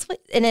 And that's what,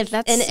 and if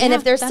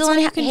they're still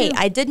unhappy, hey,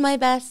 I did my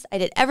best. I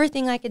did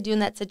everything I could do in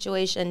that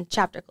situation.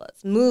 Chapter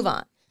closed. Move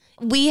on.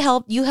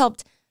 You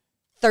helped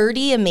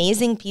 30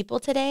 amazing people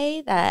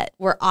today that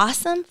were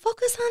awesome.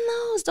 Focus on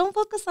those. Don't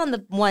focus on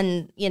the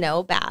one, you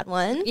know, bad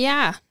one.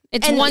 Yeah.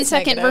 It's 1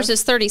 second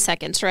versus 30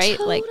 seconds, right?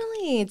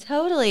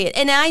 Totally.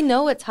 And I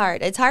know it's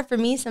hard. It's hard for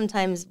me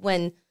sometimes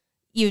when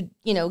you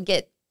know,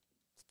 get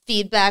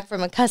feedback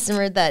from a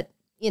customer that,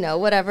 you know,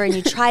 whatever, and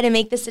you try to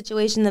make the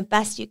situation the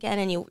best you can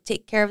and you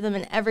take care of them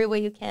in every way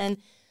you can.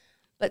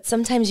 But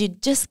sometimes you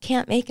just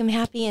can't make them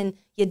happy, and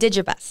you did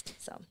your best.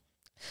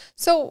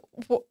 So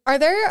are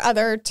there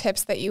other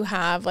tips that you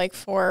have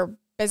for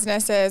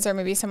businesses or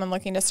maybe someone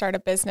looking to start a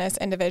business,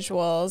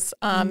 individuals,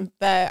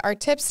 that are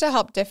tips to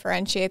help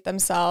differentiate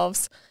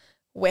themselves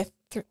with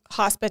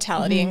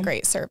hospitality and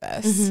great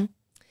service?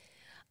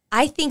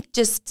 I think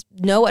just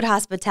know what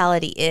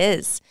hospitality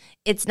is.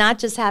 It's not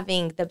just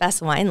having the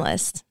best wine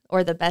list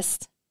or the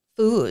best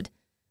food.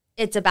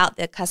 It's about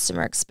the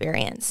customer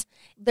experience.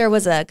 There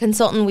was a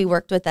consultant we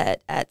worked with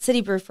at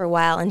City Brew for a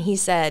while, and he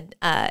said,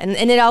 and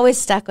it always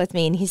stuck with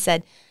me, and he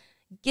said,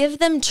 give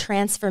them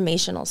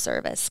transformational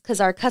service,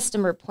 because our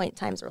customer point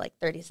times were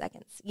 30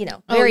 seconds, you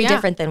know, very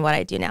different than what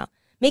I do now.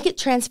 Make it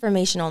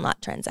transformational,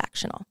 not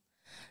transactional.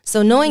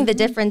 So knowing the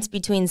difference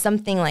between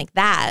something like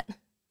that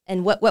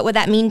and what would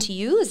that mean to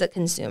you as a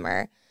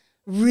consumer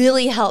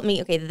really helped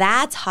me. Okay,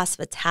 that's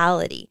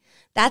hospitality.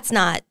 That's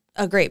not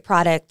a great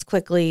product,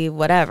 quickly,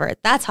 whatever.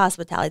 That's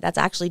hospitality. That's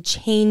actually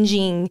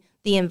changing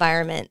the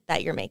environment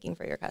that you're making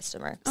for your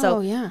customer.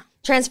 So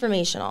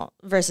transformational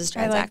versus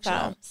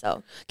transactional. Like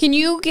so can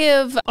you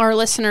give our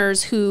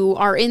listeners who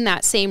are in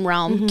that same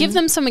realm, give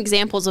them some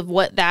examples of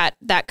what that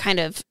kind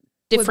of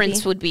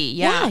difference would be?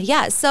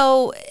 Yeah.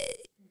 So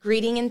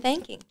greeting and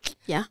thanking.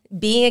 Yeah.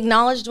 Being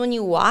acknowledged when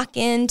you walk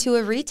into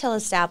a retail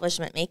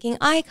establishment, making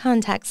eye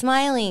contact,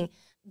 smiling.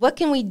 What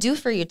can we do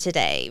for you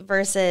today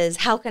versus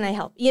how can I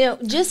help? You know,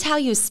 just how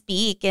you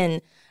speak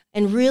and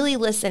really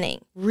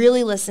listening,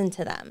 really listen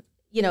to them.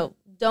 You know,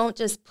 don't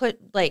just put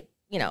like,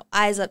 you know,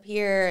 eyes up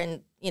here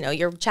and, you know,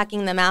 you're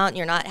checking them out and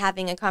you're not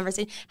having a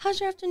conversation. How's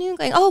your afternoon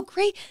going? Oh,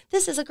 great.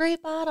 This is a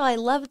great bottle. I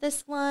love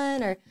this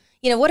one. Or,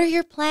 you know, what are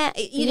your plans?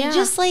 You know,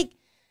 just like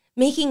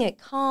making it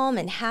calm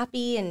and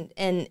happy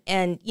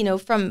and, you know,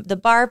 from the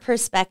bar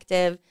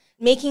perspective,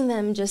 making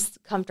them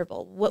just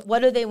comfortable. What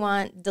do they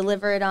want?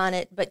 Deliver it on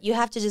it. But you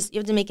have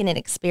to make it an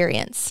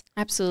experience.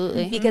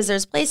 Absolutely. Because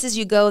there's places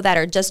you go that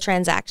are just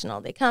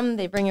transactional. They come,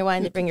 they bring your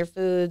wine, they bring your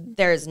food.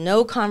 There's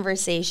no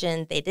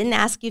conversation. They didn't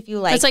ask you if you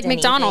liked It's like anything.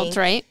 McDonald's,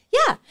 right?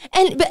 Yeah.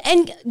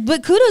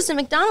 But kudos to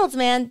McDonald's,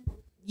 man.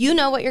 You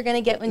know what you're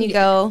going to get when you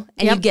go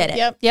and you get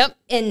it. Yep.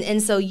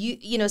 And so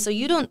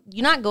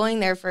you're not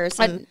going there for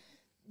some,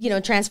 you know,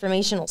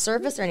 transformational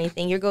service or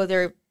anything. You go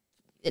there,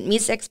 it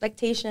meets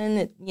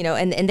expectation, you know,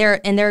 and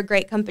they're a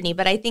great company.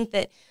 But I think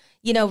that,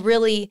 you know,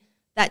 really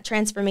that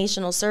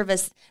transformational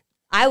service,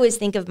 I always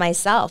think of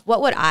myself.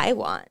 What would I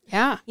want?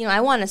 Yeah. You know,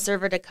 I want a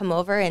server to come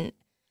over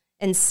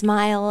and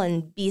smile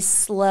and be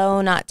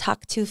slow, not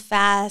talk too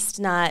fast,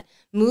 not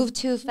move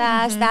too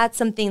fast. That's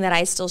something that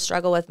I still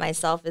struggle with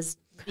myself is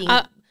being...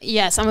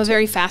 Yes, I'm a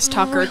very fast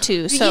talker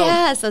too. So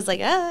yes, I was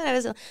like, I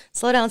was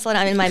slow down.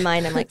 In my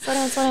mind, I'm like, slow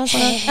down.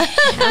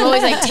 I'm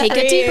always like, take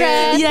a deep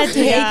breath. Yeah,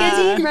 take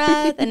a deep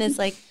breath. And it's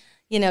like,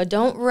 you know,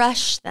 don't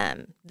rush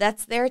them.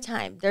 That's their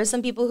time. There's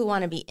some people who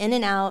want to be in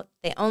and out.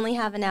 They only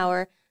have an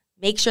hour.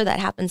 Make sure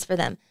that happens for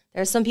them.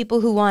 There are some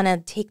people who want to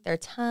take their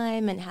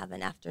time and have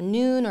an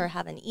afternoon or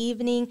have an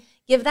evening.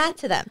 Give that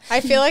to them.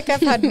 I feel like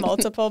I've had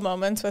multiple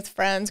moments with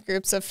friends,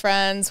 groups of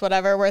friends,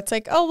 whatever, where it's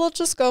like, oh, we'll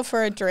just go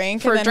for a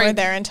drink and then we're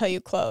there until you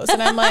close.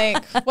 And I'm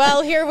like,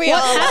 well, here we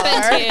what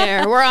happened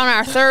here? We're on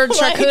our third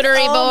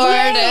charcuterie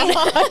board.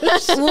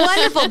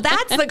 Wonderful.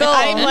 That's the goal.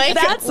 I'm like,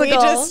 that's the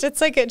goal.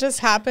 It's like it just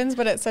happens,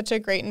 but it's such a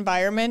great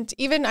environment.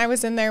 Even I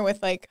was in there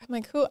with I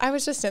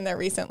was just in there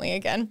recently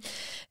again.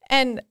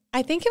 And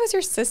I think it was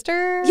your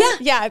sister.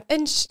 Yeah.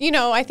 And,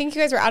 I think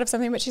you guys were out of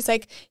something, but she's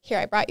like, here,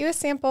 I brought you a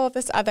sample of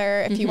this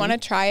other if you want to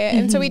try it.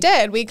 And so we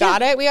did. We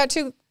got it. We got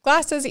 2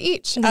 glasses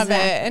each of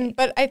it.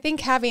 But I think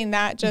having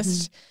that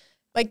just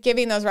like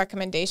giving those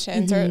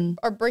recommendations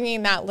or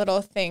bringing that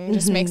little thing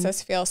just makes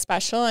us feel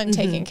special and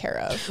taken care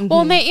of.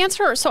 Well, my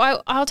answer,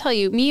 so I'll tell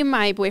you, me and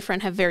my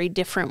boyfriend have very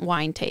different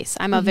wine tastes.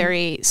 I'm a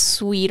very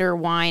sweeter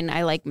wine.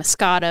 I like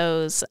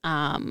Moscatos,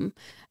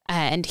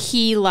 and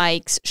he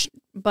likes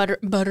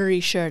buttery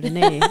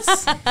Chardonnays.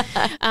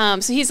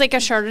 So he's like a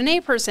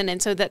Chardonnay person.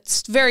 And so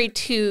that's very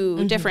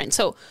different.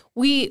 So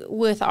we,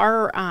 with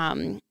our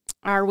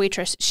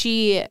waitress,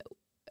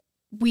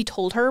 we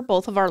told her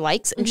both of our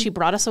likes and she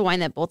brought us a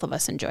wine that both of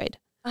us enjoyed.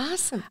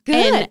 Awesome. Good.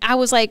 And I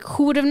was like,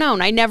 who would have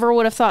known? I never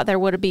would have thought there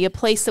would be a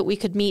place that we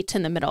could meet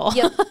in the middle.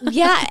 Yep.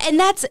 Yeah. And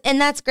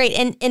that's great.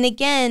 And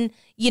again,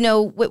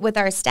 with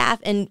our staff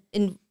and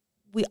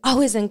we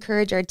always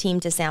encourage our team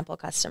to sample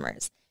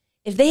customers.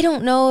 If they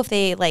don't know if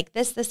they like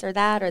this or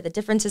that, or the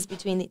differences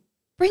between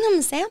bring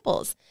them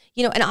samples,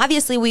 and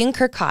obviously we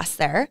incur costs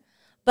there,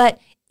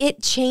 but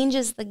it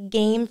changes the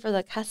game for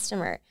the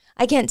customer.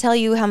 I can't tell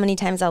you how many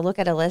times I'll look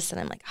at a list and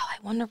I'm like, oh, I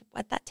wonder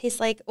what that tastes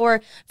like. Or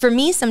for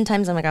me,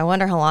 sometimes I'm like, I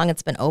wonder how long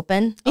it's been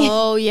open.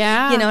 Oh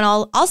yeah. And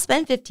I'll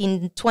spend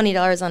 $15,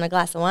 $20 on a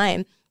glass of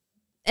wine.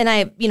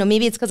 And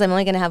maybe it's because I'm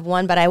only going to have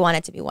one, but I want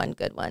it to be one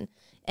good one.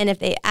 And if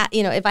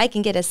if I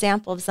can get a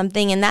sample of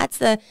something, and that's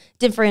the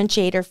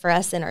differentiator for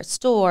us in our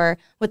store,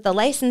 with the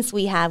license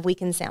we have, we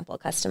can sample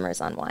customers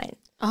on wine.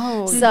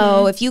 Oh,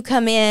 so if you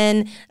come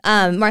in,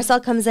 Marcel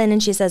comes in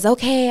and she says,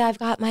 okay, I've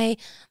got my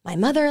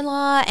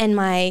mother-in-law and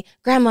my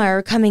grandma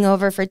are coming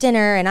over for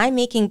dinner and I'm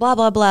making blah,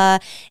 blah, blah.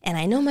 And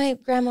I know my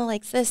grandma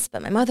likes this,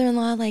 but my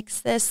mother-in-law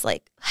likes this,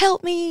 like,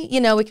 help me.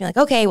 We can be like,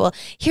 okay, well,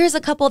 here's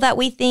a couple that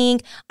we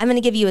think. I'm going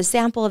to give you a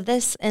sample of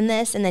this. And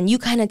then you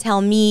kind of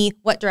tell me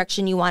what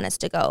direction you want us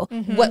to go,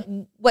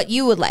 what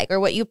you would like or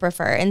what you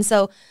prefer. And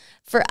so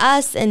for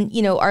us, and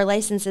our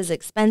license is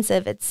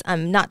expensive. It's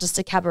not just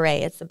a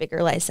cabaret; it's a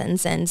bigger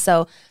license, and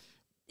so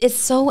it's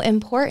so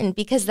important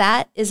because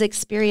that is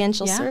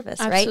experiential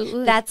service, absolutely.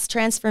 Right? That's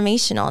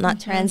transformational, not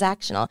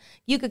transactional.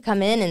 You could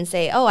come in and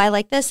say, "Oh, I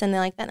like this," and they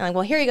like that. And I'm like,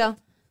 "Well, here you go."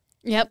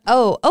 Yep.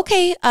 Oh,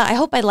 okay. I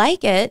hope I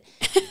like it.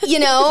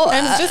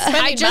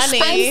 I just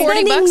spent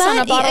 $40 on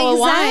a bottle of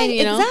wine.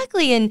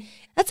 Exactly, and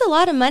that's a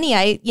lot of money.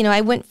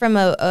 I went from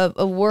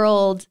a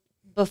world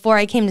before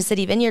I came to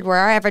City Vineyard, where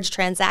our average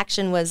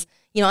transaction was,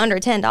 under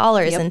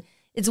 $10. And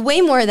it's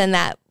way more than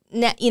that,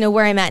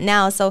 where I'm at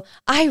now. So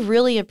I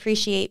really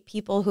appreciate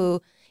people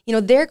who,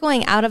 they're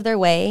going out of their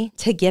way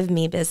to give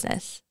me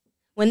business.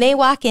 When they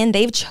walk in,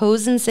 they've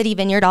chosen City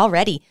Vineyard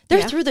already.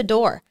 They're through the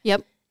door.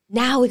 Yep.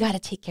 Now we got to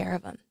take care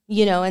of them,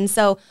 and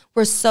so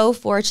we're so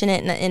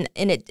fortunate, and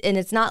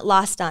it's not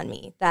lost on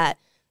me that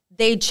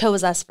they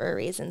chose us for a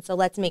reason. So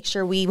let's make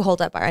sure we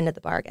hold up our end of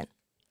the bargain.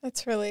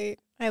 That's really,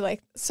 I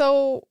like.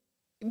 So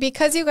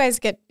because you guys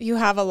you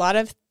have a lot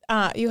of,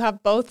 you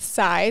have both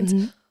sides,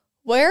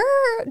 where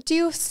do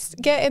you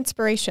get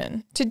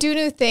inspiration to do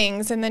new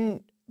things and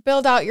then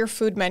build out your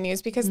food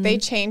menus, because they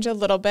change a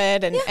little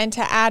bit, and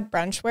to add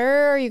brunch,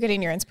 where are you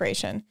getting your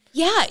inspiration?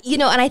 Yeah,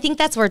 and I think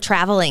that's where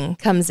traveling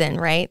comes in,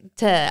 right?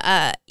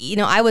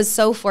 I was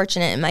so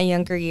fortunate in my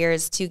younger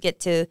years to get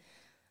to,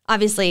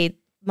 obviously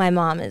my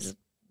mom is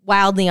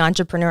wildly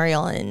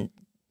entrepreneurial and,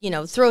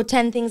 throw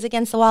 10 things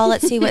against the wall.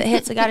 Let's see what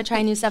hits. I got to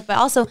try new stuff, but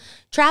also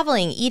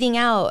traveling, eating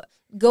out,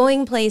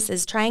 going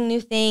places, trying new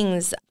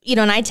things,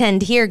 and I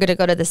tend here to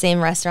go to the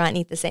same restaurant and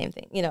eat the same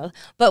thing,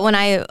 but when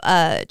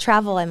I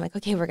travel, I'm like,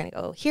 okay, we're going to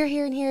go here,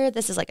 here, and here.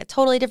 This is like a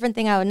totally different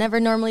thing I would never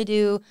normally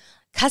do.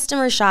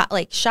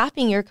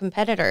 Shopping your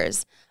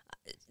competitors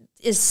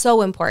is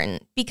so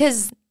important,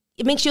 because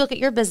it makes you look at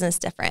your business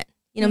different.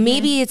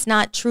 Maybe it's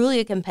not truly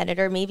a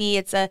competitor. Maybe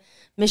it's a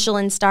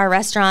Michelin star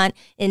restaurant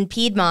in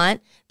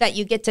Piedmont that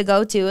you get to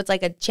go to. It's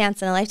like a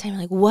chance in a lifetime.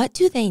 Like, what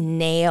do they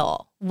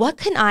nail? What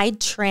can I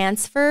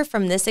transfer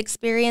from this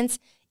experience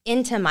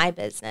into my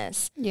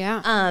business?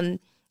 Yeah.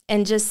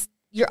 And just,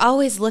 you're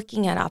always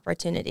looking at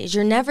opportunities.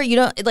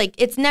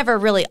 It's never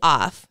really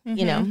off,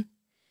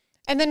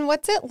 And then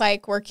what's it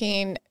like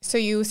working? So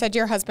you said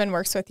your husband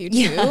works with you too.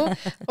 Yeah.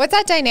 What's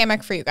that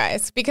dynamic for you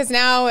guys? Because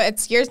now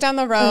it's years down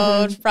the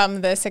road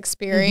from this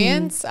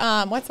experience.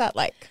 What's that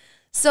like?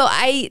 So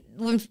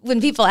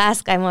when people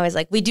ask, I'm always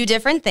like, we do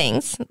different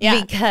things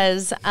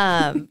because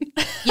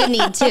you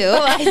need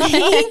to. I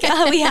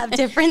think we have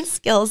different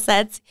skill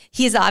sets.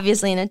 He's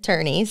obviously an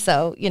attorney,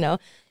 so,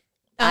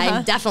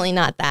 I'm definitely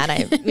not that.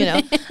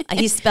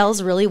 He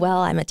spells really well.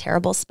 I'm a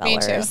terrible speller. Me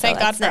too. Thank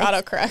God for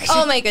autocorrect.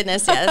 Oh my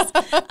goodness, yes.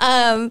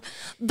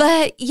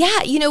 But yeah,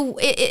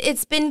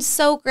 it's been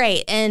so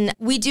great, and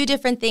we do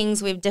different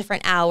things. We have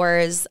different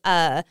hours.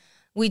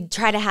 We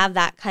try to have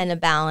that kind of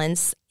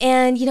balance.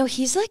 And,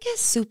 he's like a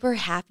super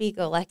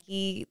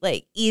happy-go-lucky,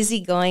 like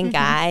easygoing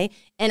guy,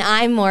 and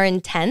I'm more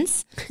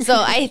intense. So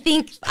I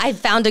think I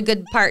found a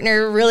good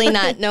partner, really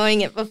not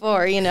knowing it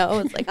before,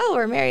 It's like, oh,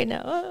 we're married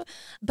now.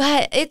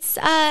 But it's,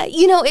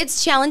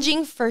 it's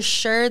challenging for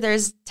sure.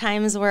 There's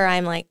times where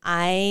I'm like,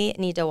 I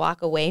need to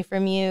walk away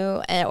from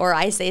you, or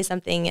I say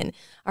something, and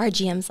our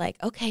GM's like,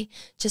 okay,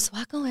 just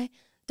walk away.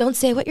 Don't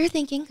say what you're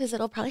thinking, because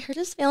it'll probably hurt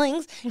his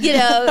feelings,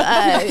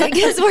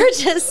 because we're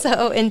just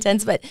so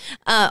intense. But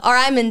or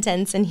I'm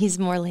intense and he's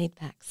more laid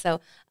back. So,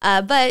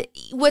 but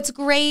what's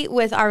great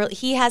with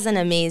he has an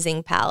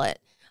amazing palate,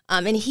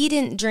 and he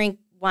didn't drink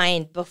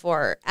wine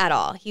before at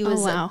all. He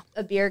was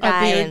a beer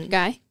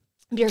guy.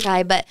 Beer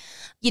guy. But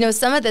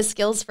some of the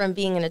skills from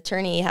being an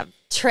attorney have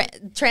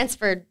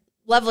transferred.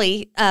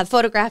 Lovely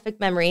photographic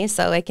memory,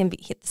 so it can be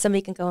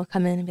somebody can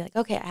come in and be like,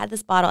 okay, I had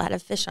this bottle, it had a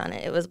fish on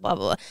it, it was blah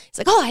blah blah. It's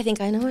like, oh, I think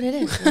I know what it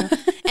is.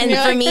 And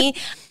for me,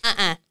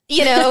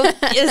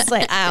 it's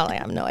like I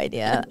have no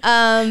idea.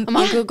 I'm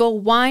on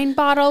Google wine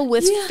bottle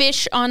with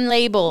fish on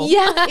label.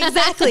 Yeah,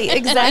 exactly. I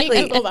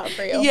can pull that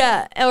for you.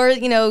 Yeah, or and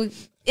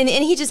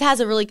he just has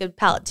a really good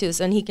palate too,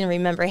 so and he can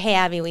remember, hey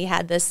Abby, we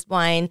had this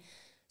wine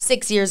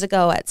 6 years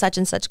ago at such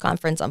and such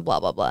conference on blah,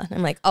 blah, blah. And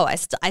I'm like, oh, I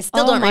still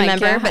don't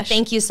remember, but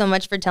thank you so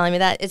much for telling me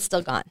that. It's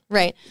still gone.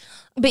 Right.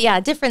 But yeah,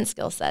 different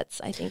skill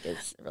sets, I think,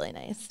 is really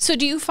nice. So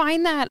do you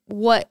find that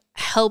what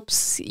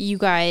helps you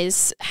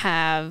guys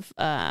have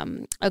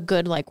a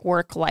good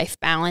work-life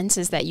balance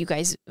is that you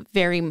guys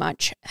very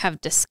much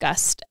have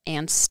discussed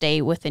and stay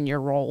within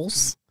your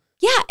roles?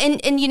 Yeah. And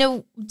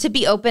to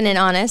be open and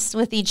honest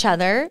with each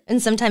other.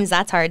 And sometimes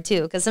that's hard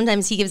too, because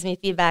sometimes he gives me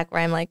feedback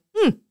where I'm like,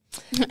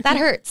 that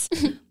hurts.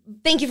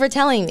 Thank you for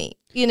telling me,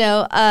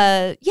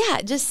 fly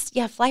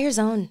your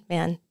zone,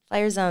 man. Fly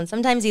your zone.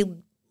 Sometimes he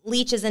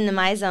leeches into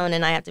my zone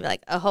and I have to be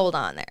like, oh, hold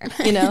on there,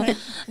 no,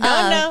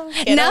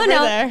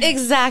 there.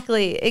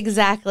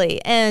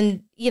 Exactly.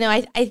 And,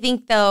 I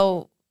think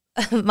though,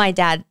 my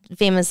dad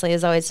famously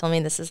has always told me,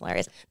 this is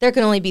hilarious, there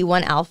can only be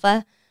one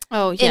alpha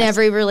in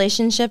every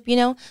relationship,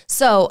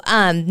 So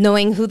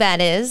knowing who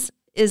that is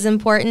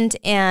important.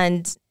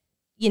 And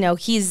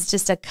he's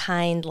just a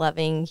kind,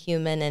 loving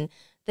human, and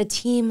the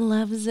team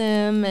loves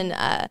him.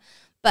 And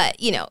but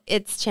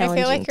it's challenging.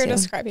 I feel like you're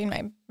describing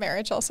my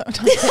marriage also. I've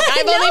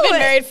only been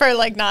married for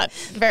not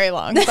very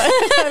long, but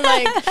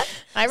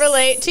I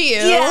relate to you.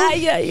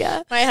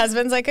 Yeah. My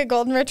husband's like a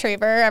golden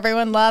retriever.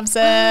 Everyone loves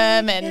him,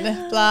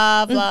 and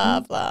blah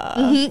blah blah.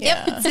 Mm-hmm.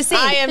 Yeah. Yep, it's the same.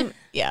 I am.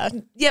 Yeah.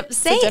 Yep.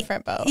 Same. It's a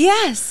different boat.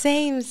 Yeah.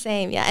 Same.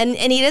 Yeah.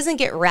 And he doesn't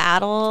get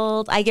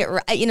rattled. I get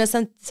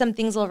some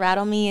things will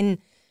rattle me, and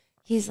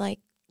he's like,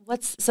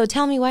 so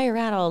tell me why you're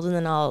rattled. And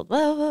then I'll,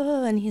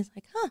 whoa. And he's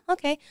like, huh,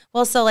 okay.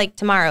 Well, so like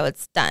tomorrow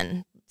it's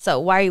done. So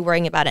why are you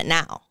worrying about it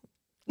now?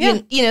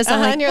 Yeah. You know, so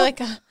like, and you're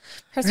like,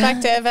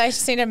 perspective. I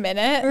just need a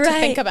minute to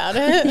think about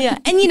it. Yeah.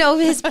 And, you know,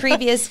 his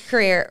previous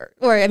career,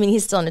 or I mean,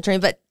 he's still an attorney,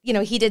 but, you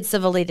know, he did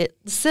civil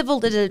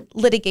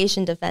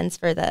litigation defense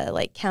for the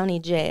like county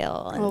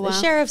jail and the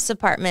sheriff's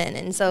department.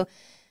 And so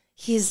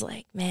he's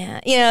like,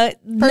 man, you know,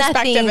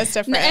 perspective is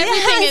different.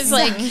 Everything is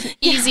like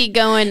easy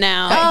going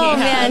now. Oh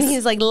man,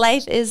 he's like,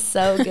 life is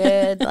so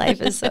good.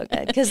 Life is so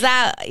good. Because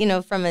that, you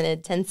know, from an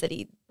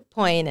intensity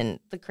point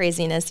and the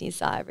craziness he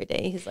saw every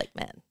day, he's like,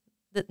 man,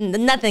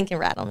 nothing can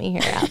rattle me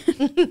here out.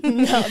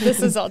 No,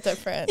 this is all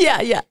different.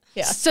 Yeah.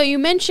 So you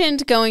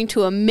mentioned going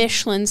to a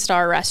Michelin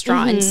star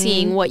restaurant and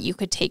seeing what you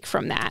could take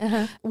from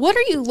that. What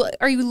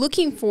are you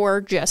looking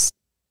for? Just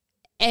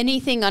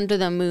anything under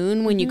the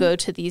moon when you go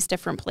to these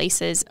different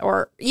places,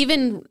 or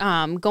even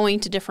going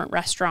to different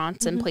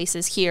restaurants and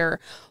places here?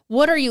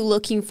 What are you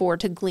looking for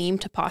to glean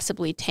to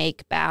possibly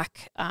take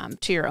back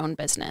to your own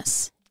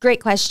business? Great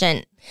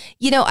question.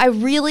 You know,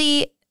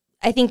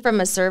 I think from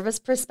a service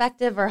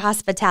perspective or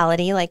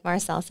hospitality, like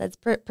Marcel said,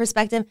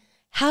 perspective,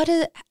 how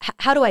do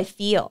I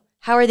feel?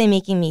 How are they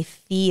making me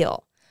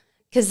feel?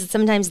 Because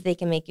sometimes they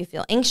can make you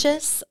feel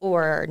anxious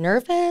or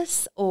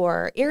nervous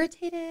or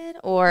irritated,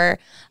 or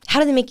how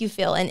do they make you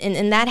feel?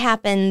 And that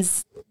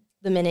happens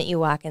the minute you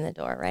walk in the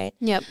door, right?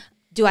 Yep.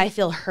 Do I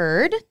feel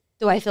heard?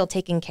 Do I feel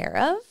taken care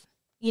of?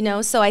 You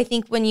know, so I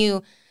think when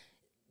you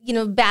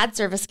know, bad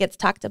service gets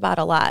talked about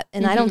a lot,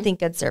 and I don't think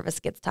good service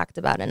gets talked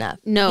about enough.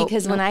 No.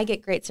 Because when I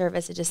get great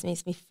service, it just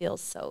makes me feel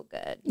so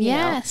good.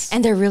 Yes. You know?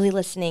 And they're really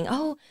listening.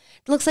 Oh,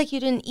 it looks like you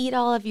didn't eat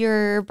all of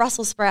your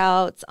Brussels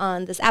sprouts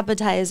on this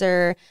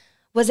appetizer.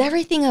 Was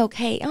everything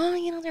okay? Oh,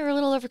 you know, they were a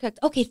little overcooked.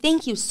 Okay,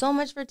 thank you so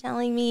much for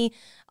telling me.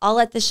 I'll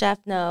let the chef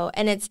know.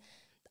 And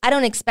I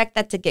don't expect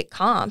that to get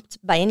comped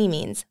by any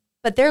means.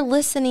 But they're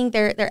listening,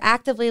 they're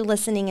actively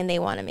listening, and they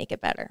want to make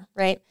it better,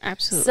 right?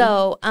 Absolutely.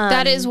 So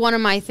that is one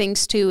of my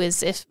things too,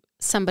 is if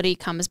somebody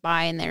comes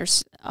by and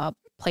there's a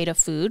plate of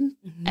food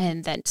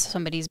and that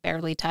somebody's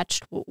barely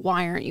touched,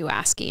 why aren't you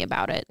asking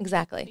about it?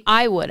 Exactly.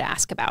 I would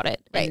ask about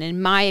it. Right. And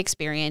in my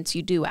experience,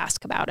 you do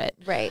ask about it.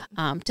 Right.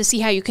 To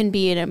see how you can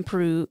be and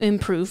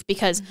improve,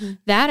 because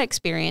that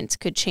experience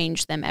could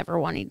change them ever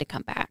wanting to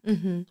come back.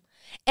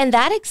 And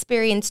that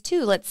experience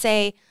too, let's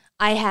say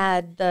I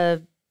had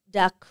the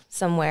duck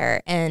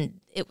somewhere and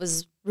it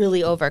was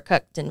really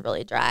overcooked and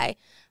really dry.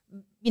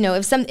 You know,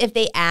 if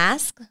they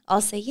ask, I'll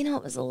say, you know,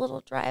 it was a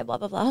little dry, blah,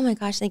 blah, blah. Oh my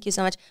gosh, thank you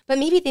so much. But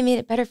maybe they made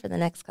it better for the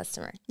next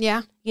customer.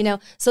 Yeah. You know,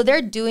 so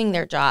they're doing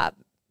their job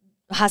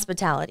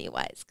hospitality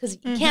wise, because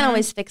you can't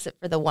always fix it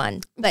for the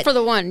one. But for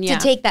the one, yeah.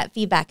 To take that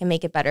feedback and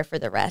make it better for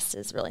the rest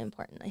is really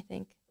important, I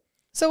think.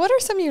 So what are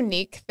some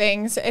unique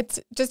things? It's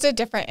just a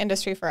different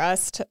industry for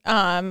us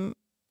that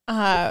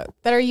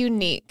are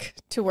unique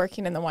to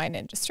working in the wine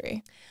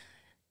industry.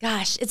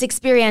 Gosh, it's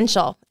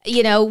experiential.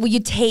 You know, you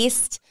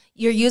taste,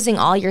 you're using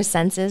all your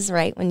senses,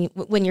 right?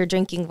 When you're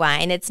drinking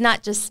wine, it's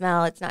not just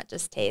smell, it's not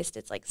just taste.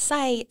 It's like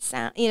sight,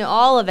 sound, you know,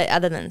 all of it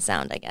other than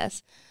sound, I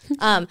guess.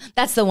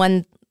 That's the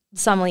one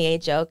sommelier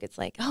joke. It's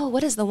like, oh,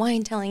 what is the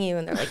wine telling you?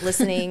 And they're like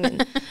listening,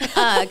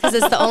 because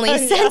it's the only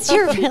sense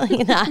you're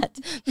really not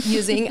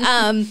using.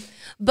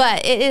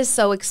 But it is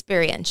so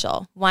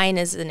experiential. Wine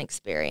is an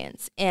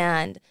experience,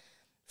 and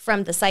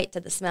from the sight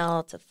to the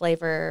smell to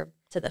flavor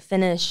to the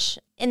finish.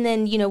 And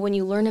then, you know, when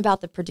you learn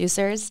about the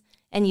producers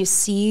and you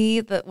see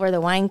where the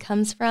wine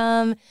comes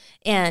from,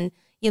 and,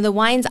 you know, the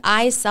wines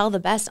I sell the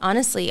best,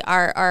 honestly,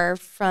 are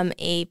from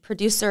a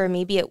producer.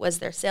 Maybe it was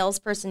their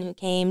salesperson who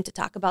came to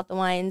talk about the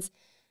wines.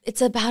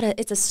 It's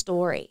a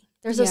story.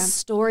 There's a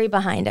story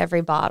behind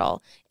every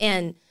bottle.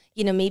 And,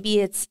 you know,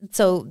 maybe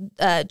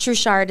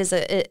Truchard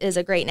is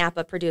a great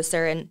Napa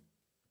producer, and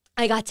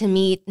I got to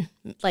meet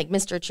like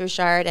Mr.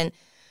 Truchard, and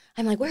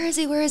I'm like, where is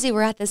he? Where is he?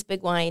 We're at this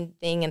big wine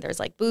thing, and there's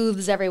like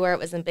booths everywhere. It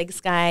was in Big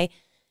Sky.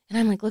 And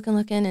I'm like looking,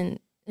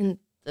 and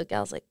the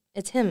gal's like,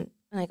 it's him.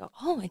 And I go,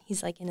 oh, and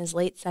he's like in his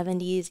late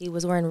 70s. He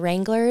was wearing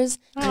Wranglers,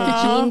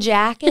 a jean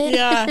jacket,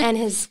 and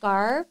his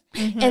scarf.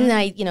 And then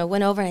I, you know,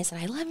 went over and I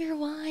said, I love your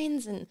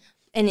wines. And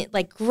it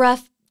like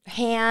gruff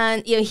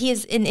hand, you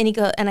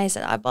know, and I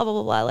said, oh, blah, blah,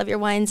 blah, blah, I love your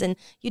wines. And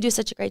you do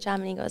such a great job.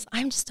 And he goes,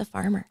 I'm just a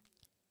farmer.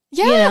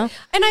 Yeah. You know?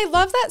 And I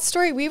love that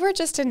story. We were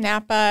just in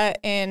Napa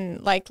in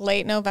like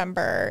late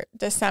November,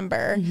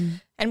 December,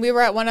 and we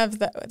were at one of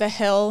the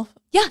Hill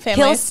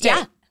family estate.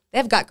 Yeah.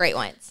 They've got great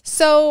wines.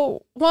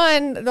 So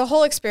one, the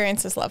whole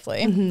experience is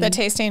lovely. The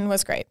tasting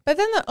was great. But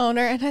then the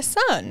owner and his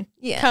son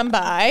come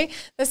by.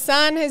 The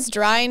son is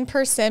drying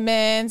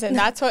persimmons, and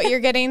that's what you're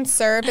getting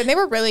served. And they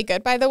were really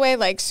good, by the way,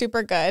 like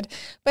super good.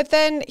 But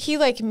then he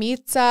like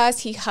meets us.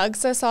 He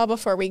hugs us all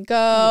before we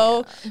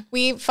go. Yeah.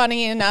 We,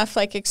 funny enough,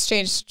 like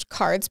exchanged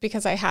cards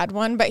because I had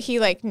one, but he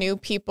like knew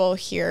people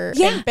here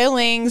in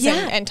Billings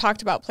and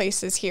talked about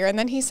places here. And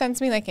then he sends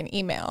me like an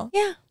email.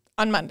 Yeah.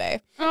 On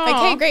Monday. Aww. Like,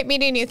 hey, great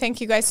meeting you.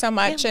 Thank you guys so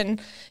much. Yeah.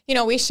 And, you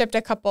know, we shipped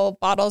a couple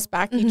bottles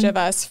back, each of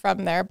us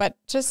from there. But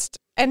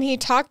and he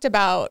talked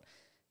about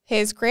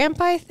his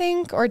grandpa, I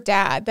think, or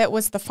dad that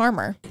was the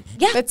farmer.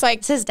 Yeah. It's like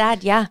it's his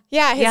dad. Yeah.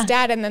 Yeah. His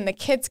dad. And then the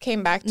kids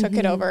came back, took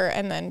it over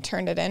and then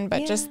turned it in.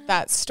 But just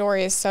that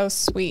story is so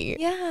sweet.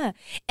 Yeah.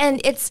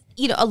 And it's,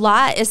 a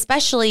lot,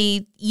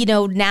 especially,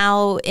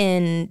 now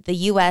in the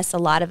US, a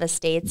lot of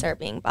estates are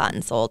being bought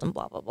and sold and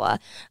blah, blah, blah.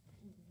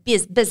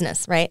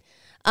 Business, right?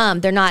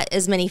 They're not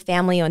as many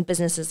family-owned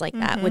businesses like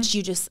that, which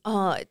you just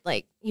want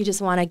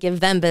to give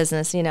them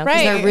business, because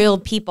they're real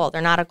people.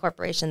 They're not a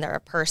corporation. They're a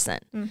person.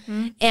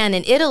 And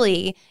in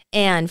Italy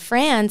and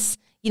France,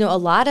 a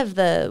lot of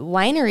the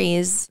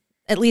wineries,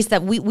 at least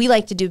that we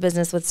like to do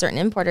business with certain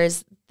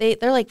importers,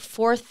 they're like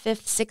 4th,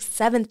 5th,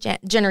 6th,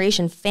 7th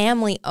generation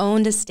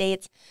family-owned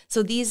estates.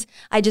 So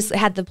I just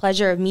had the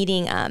pleasure of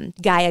meeting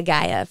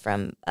Gaia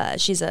from,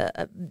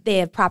 they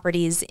have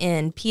properties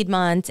in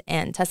Piedmont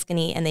and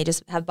Tuscany, and they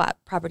just have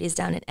bought properties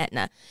down in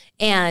Etna.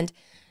 And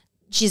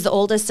she's the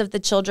oldest of the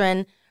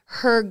children.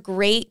 Her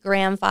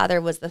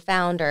great-grandfather was the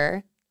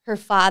founder. Her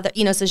father,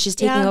 so she's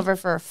taking over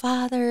for her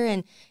father,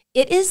 and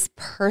it is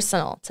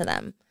personal to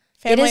them.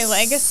 Family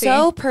legacy.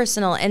 So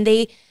personal, and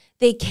they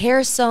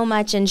care so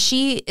much. And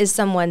she is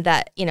someone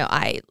that,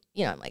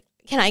 I'm like,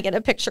 can I get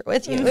a picture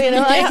with you?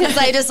 Because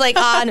I just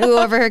awe and ooh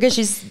over her because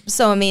she's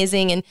so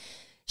amazing. And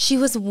she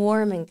was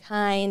warm and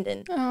kind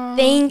and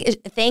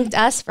thanked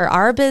us for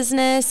our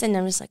business. And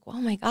I'm just like, oh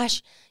my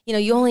gosh,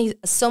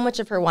 so much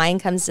of her wine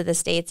comes to the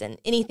States, and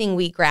anything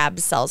we grab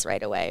sells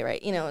right away, right?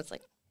 It's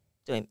like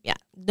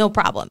no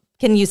problem.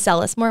 Can you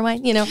sell us more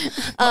wine?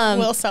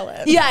 We'll sell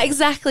it. Yeah,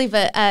 exactly.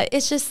 But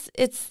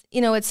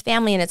it's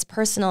family and it's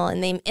personal,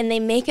 and they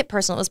make it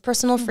personal. It was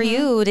personal for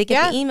you to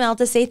get the email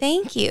to say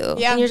thank you.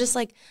 Yeah. And you're just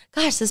like,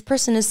 gosh, this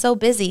person is so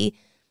busy.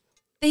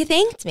 They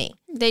thanked me.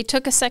 They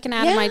took a second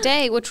out of my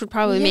day, which would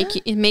probably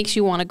makes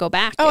you want to go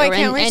back there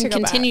and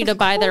continue to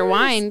buy their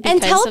wine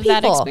because of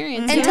that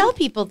experience. And tell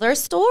people their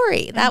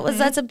story.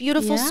 That's a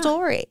beautiful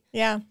story.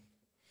 Yeah.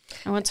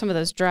 I want some of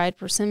those dried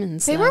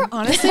persimmons. They were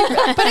honestly,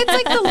 but it's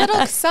like the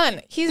little son.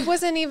 He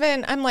wasn't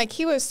even, I'm like,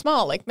 he was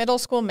small, like middle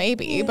school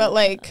maybe, but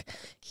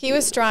he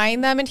was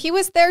drying them, and he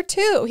was there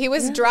too. He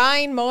was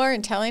drying more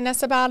and telling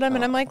us about them.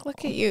 And I'm like,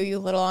 look at you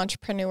little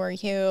entrepreneur,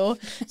 you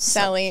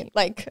selling,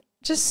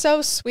 just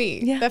so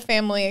sweet, the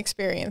family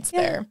experience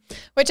there,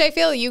 which I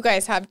feel you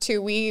guys have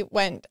too. We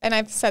went, and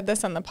I've said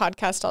this on the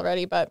podcast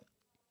already, but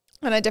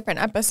on a different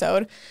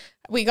episode,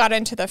 we got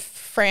into the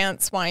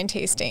France wine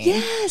tasting.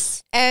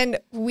 Yes. And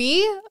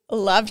we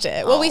loved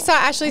it. Well, we saw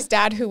Ashley's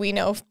dad, who we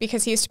know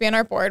because he used to be on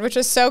our board, which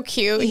was so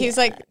cute. Yeah. He's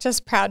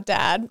just proud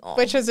dad,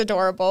 which was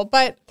adorable.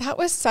 But that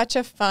was such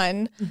a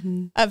fun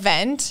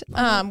event.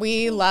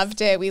 We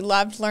loved it. We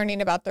loved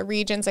learning about the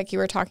regions, like you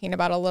were talking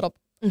about a little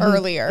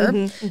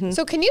earlier.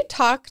 So can you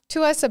talk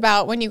to us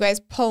about when you guys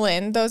pull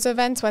in those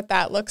events, what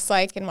that looks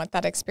like and what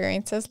that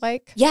experience is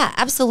like? Yeah,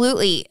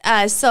 absolutely.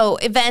 So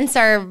events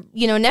are,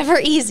 never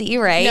easy,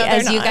 right? No,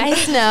 as you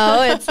guys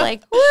know, it's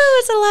like, woo,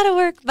 it's a lot of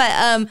work.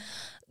 But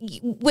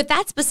with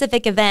that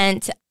specific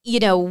event,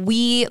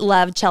 we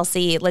love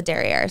Chelsea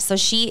Lederier. So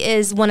she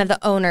is one of the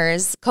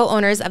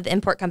co-owners of the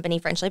import company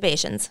French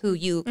Libations, who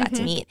you got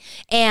to meet.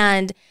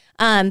 And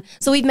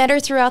so we've met her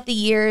throughout the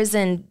years,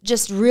 and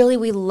just really,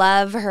 we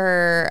love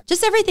her,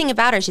 just everything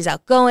about her. She's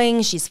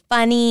outgoing, she's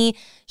funny,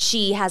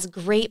 she has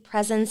great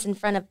presence in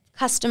front of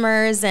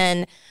customers,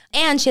 and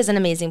she has an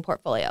amazing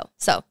portfolio.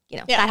 So,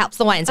 that helps.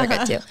 The wines are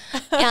good too.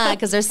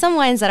 Because there's some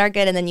wines that are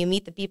good, and then you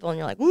meet the people and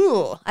you're like,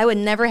 ooh, I would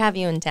never have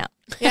you in town.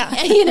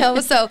 Yeah.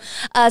 So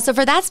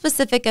for that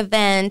specific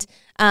event,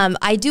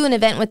 I do an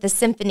event with the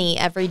Symphony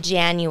every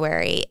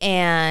January,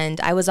 and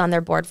I was on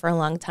their board for a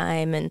long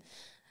time. And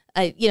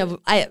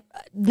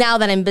now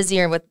that I'm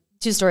busier with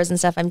 2 stores and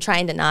stuff,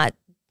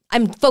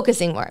 I'm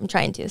focusing more. I'm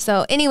trying to.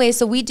 So anyway,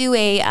 we do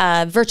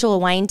a virtual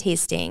wine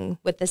tasting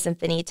with the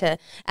Symphony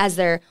as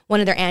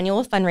one of their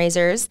annual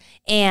fundraisers.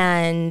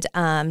 And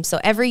so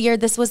every year,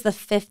 this was the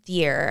 5th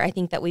year, I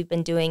think, that we've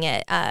been doing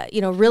it.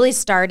 Really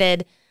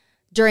started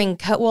during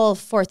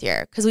 4th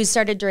year, because we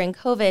started during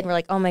COVID, and we're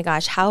like, oh my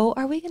gosh, how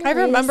are we going to I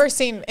remember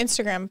seeing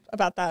Instagram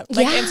about that,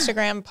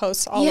 Instagram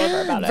posts all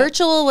over about it.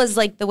 Virtual was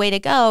the way to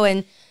go.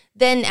 And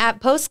then at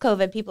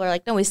post-COVID, people are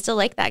like, no, we still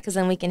like that, because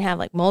then we can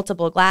have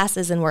multiple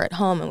glasses and we're at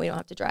home and we don't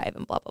have to drive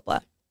and blah, blah, blah.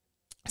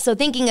 So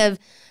thinking of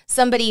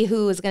somebody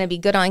who is going to be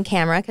good on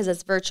camera, because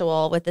it's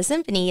virtual with the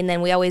Symphony, and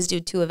then we always do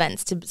 2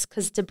 events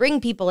because to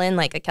bring people in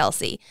like a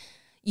Kelsey,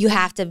 you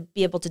have to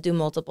be able to do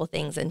multiple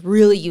things and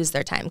really use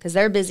their time, because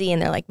they're busy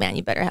and they're like, man,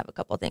 you better have a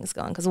couple things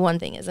going, because one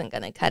thing isn't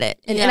going to cut it.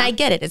 And I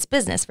get it. It's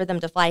business for them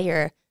to fly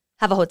here,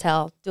 have a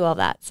hotel, do all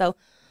that. So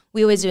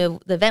we always do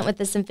the event with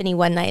the Symphony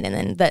one night, and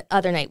then the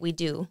other night we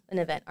do an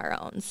event our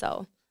own.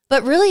 So,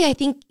 but really, I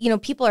think,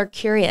 people are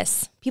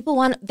curious.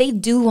 They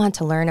do want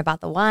to learn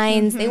about the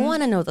wines. They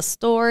want to know the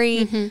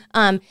story.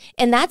 And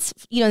that's,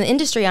 the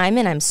industry I'm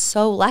in, I'm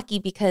so lucky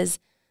because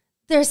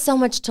there's so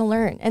much to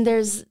learn, and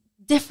there's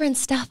different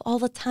stuff all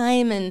the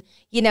time. And,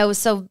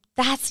 so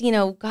that's,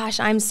 gosh,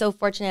 I'm so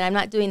fortunate. I'm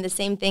not doing the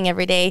same thing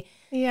every day.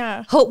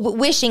 Yeah.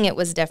 Wishing it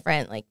was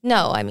different. Like,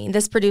 no, I mean,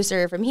 this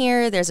producer from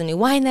here, there's a new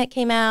wine that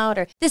came out,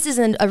 or this is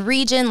a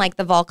region like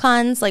the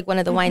Balkans, like one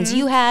of the wines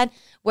you had,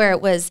 where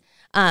it was,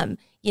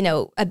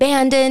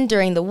 abandoned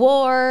during the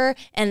war,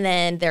 and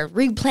then they're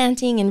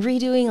replanting and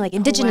redoing like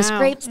indigenous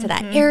grapes to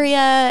that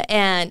area.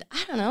 And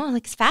I don't know,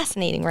 like, it's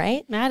fascinating,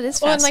 right? That is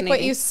fascinating. Well, and like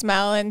what you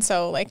smell. And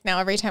so like now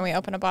every time we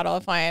open a bottle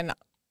of wine,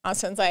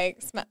 Austin's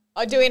like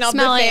doing all the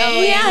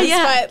things.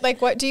 But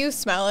like, what do you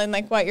smell and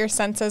like what your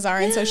senses are?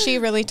 And so she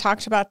really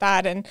talked about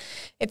that. And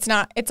it's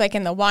like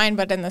in the wine,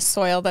 but in the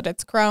soil that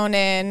it's grown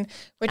in,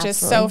 which is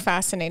so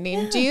fascinating.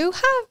 Yeah. Do you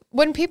have,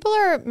 when people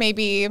are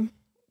maybe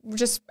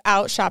just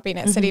out shopping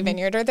at City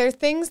Vineyard, are there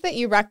things that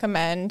you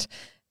recommend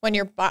when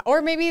you're,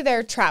 or maybe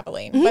they're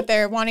traveling, but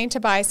they're wanting to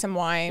buy some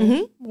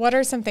wine? What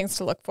are some things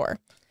to look for?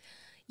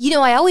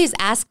 I always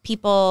ask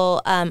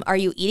people, are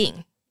you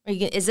eating?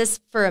 Is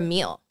this for a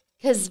meal?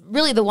 Because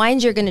really the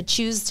wines you're going to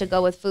choose to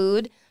go with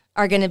food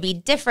are going to be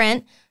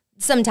different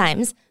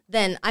sometimes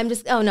than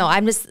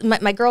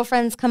my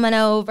girlfriend's coming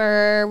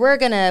over. We're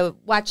going to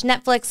watch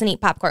Netflix and eat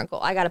popcorn.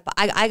 Cool. I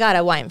got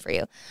a wine for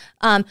you.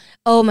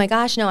 Oh my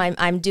gosh, no,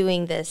 I'm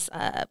doing this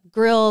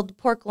grilled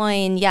pork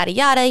loin, yada,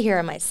 yada. Here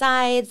are my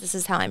sides. This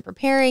is how I'm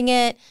preparing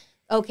it.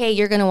 Okay,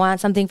 you're going to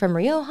want something from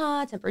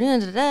Rioja,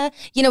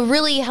 Tempranillo,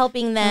 really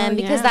helping them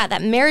because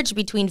that marriage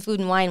between food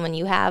and wine, when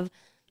you have,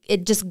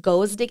 it just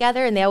goes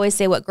together. And they always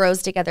say what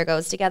grows together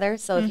goes together.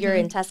 So if you're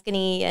in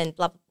Tuscany and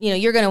blah,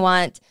 you're going to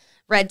want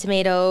red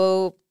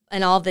tomato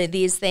and all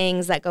these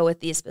things that go with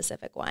these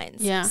specific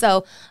wines. Yeah.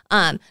 So,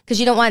 because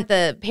you don't want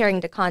the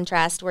pairing to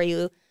contrast where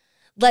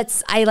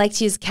I like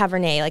to use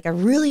Cabernet, like a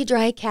really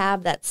dry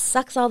cab that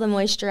sucks all the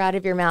moisture out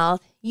of your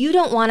mouth. You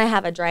don't want to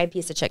have a dry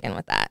piece of chicken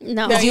with that.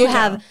 No, because you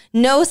have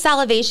no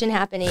salivation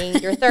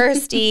happening. You're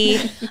thirsty.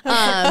 You're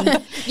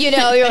like,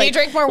 you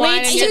drink more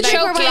wine and you're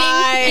choking,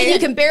 and you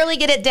can barely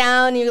get it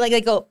down. You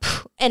like go,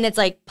 and it's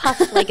like puff,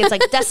 like it's like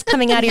dust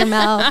coming out of your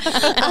mouth.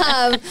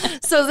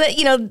 So that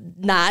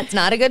it's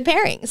not a good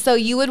pairing. So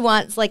you would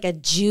want like a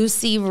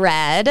juicy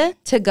red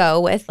to go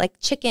with like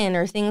chicken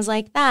or things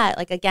like that,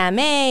 like a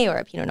Gamay or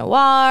a Pinot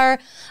Noir,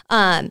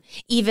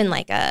 even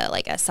like a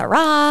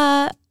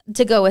Syrah,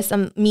 to go with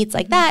some meats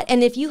like that.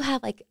 And if you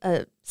have like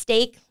a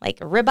steak,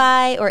 like a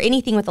ribeye or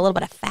anything with a little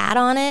bit of fat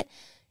on it,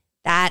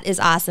 that is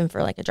awesome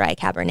for like a dry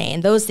Cabernet.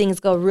 And those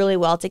things go really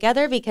well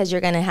together because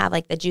you're going to have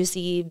like the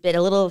juicy bit,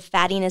 a little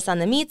fattiness on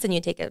the meats, and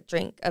you take a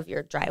drink of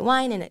your dry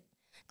wine and it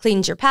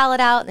cleans your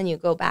palate out. And then you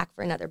go back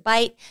for another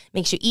bite,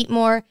 makes you eat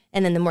more.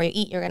 And then the more you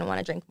eat, you're going to want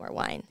to drink more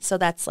wine. So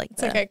that's like,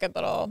 it's like a good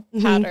little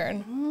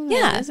pattern. Oh,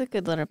 yeah. That is a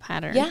good little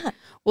pattern. Yeah.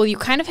 Well, you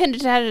kind of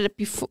hinted at it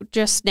before,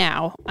 just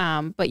now,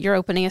 but you're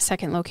opening a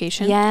second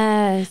location.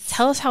 Yes.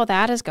 Tell us how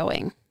that is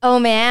going. Oh,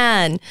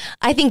 man.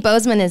 I think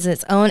Bozeman is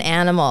its own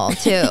animal,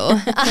 too.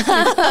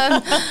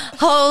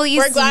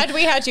 We're glad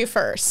we had you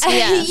first.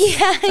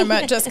 Yes.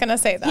 I'm just going to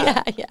say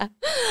that. Yeah.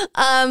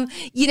 I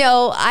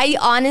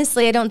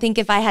don't think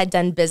if I had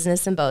done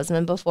business in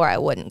Bozeman before, I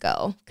wouldn't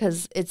go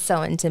because it's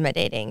so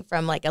intimidating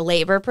from like a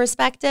labor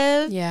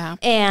perspective. Yeah.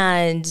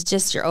 And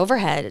just your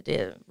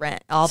overhead,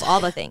 rent, all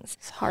the things.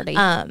 It's hardy.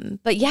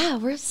 But yeah,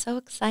 we're so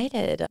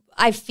excited.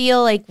 I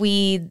feel like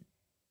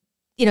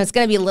it's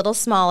going to be a little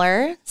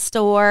smaller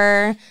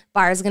store.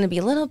 Bar is going to be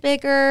a little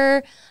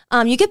bigger.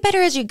 You get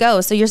better as you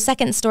go. So your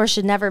second store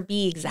should never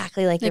be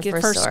exactly like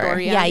your first store.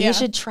 Yeah, you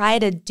should try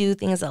to do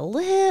things a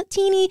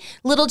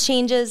little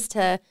changes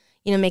to,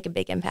 make a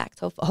big impact,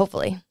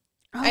 hopefully.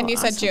 Oh, and you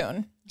said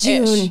June.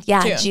 June-ish.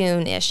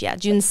 Yeah.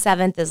 June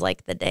 7th is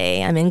like the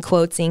day. I'm in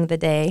quoting the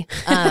day.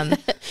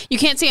 You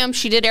can't see them.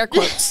 She did air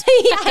quotes.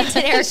 Yeah, I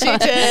did air quotes. She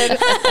did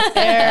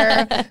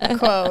air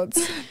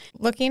quotes.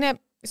 Looking at,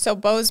 so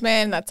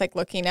Bozeman, that's like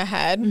looking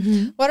ahead.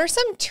 Mm-hmm. What are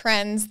some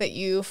trends that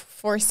you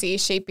foresee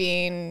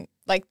shaping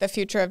like the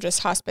future of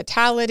just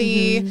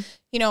hospitality?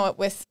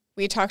 Mm-hmm.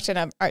 We talked in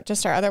our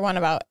other one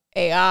about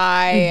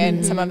AI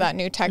and some of that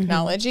new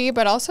technology,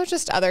 but also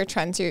just other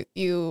trends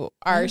you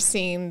are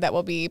seeing that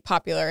will be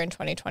popular in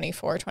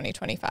 2024,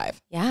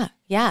 2025. Yeah.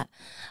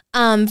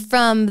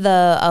 From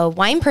the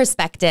wine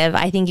perspective,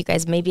 I think you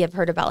guys maybe have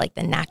heard about like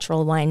the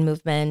natural wine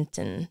movement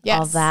and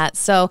all that.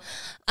 So,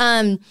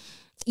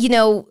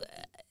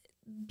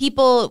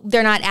 people,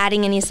 they're not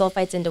adding any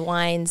sulfites into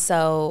wine.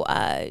 So,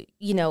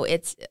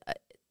 it's,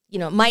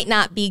 might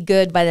not be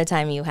good by the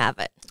time you have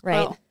it.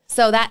 Right. Oh.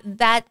 So that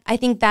I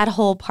think that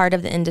whole part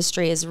of the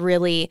industry is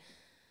really,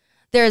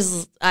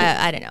 there's,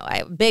 I don't know,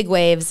 big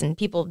waves and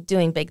people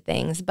doing big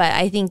things. But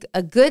I think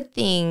a good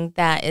thing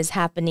that is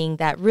happening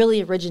that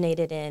really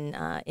originated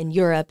in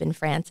Europe and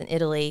France and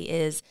Italy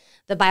is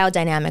the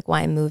biodynamic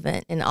wine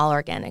movement and all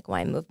organic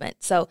wine movement.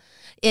 So,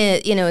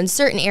 in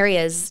certain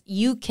areas,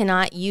 you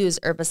cannot use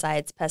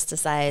herbicides,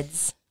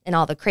 pesticides, and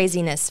all the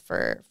craziness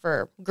for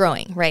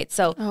growing, right?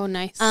 So, oh,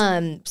 nice.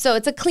 So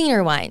it's a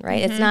cleaner wine,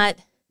 right? It's not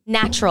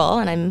natural,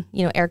 and I'm,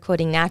 air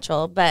quoting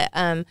natural, but,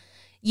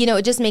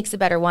 it just makes a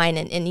better wine.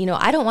 And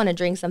I don't want to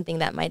drink something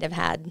that might have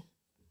had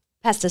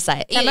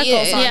pesticide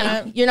chemicals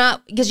on it. You're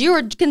not, because you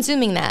were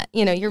consuming that,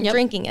 you're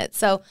drinking it.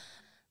 So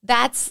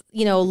that's,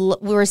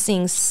 we're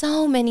seeing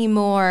so many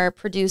more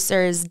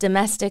producers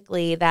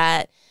domestically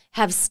that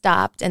have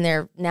stopped, and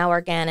they're now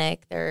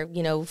organic. They're,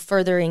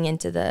 furthering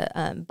into the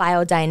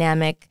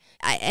biodynamic.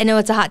 I know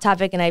it's a hot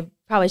topic, and I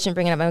probably shouldn't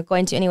bring it up. I'm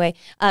going to anyway.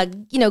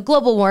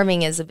 Global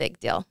warming is a big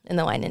deal in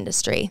the wine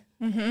industry.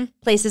 Mm-hmm.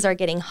 Places are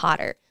getting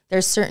hotter.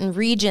 There's certain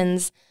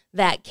regions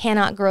that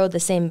cannot grow the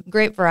same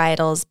grape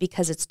varietals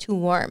because it's too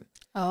warm.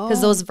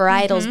 Because those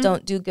varietals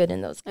don't do good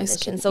in those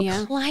conditions.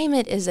 So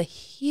climate is a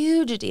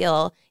huge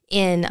deal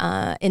in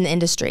the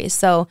industry.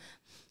 So,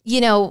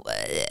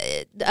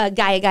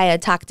 Gaia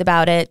talked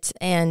about it,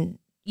 and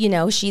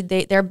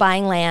they're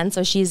buying land.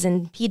 So she's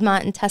in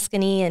Piedmont and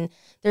Tuscany, and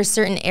there's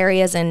certain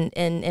areas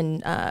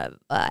in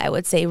I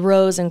would say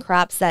rows and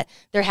crops that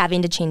they're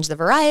having to change the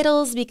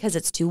varietals because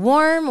it's too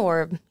warm,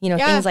 or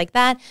things like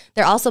that.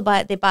 They're also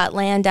they bought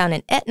land down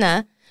in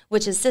Etna,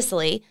 which is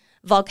Sicily,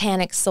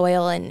 volcanic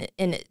soil and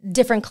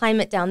different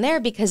climate down there,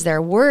 because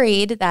they're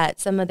worried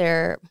that some of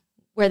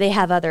where they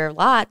have other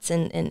lots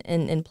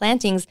and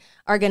plantings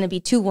are going to be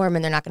too warm,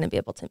 and they're not going to be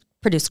able to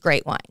produce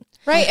great wine.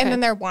 Right. And then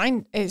their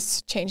wine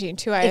is changing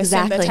too. I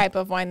assume the type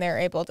of wine they're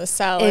able to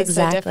sell is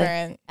at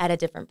a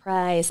different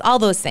price, all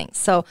those things.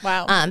 So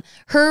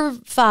her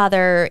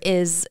father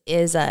is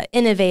an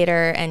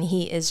innovator, and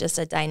he is just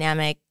a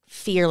dynamic,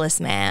 fearless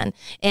man.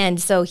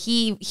 And so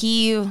he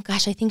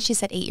gosh, I think she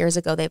said 8 years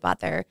ago they bought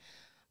their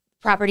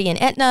property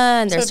in Etna,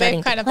 and they're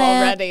starting to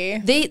plant.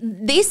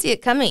 They see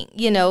it coming.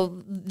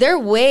 They're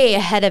way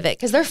ahead of it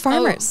because they're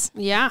farmers.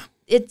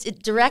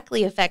 It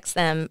directly affects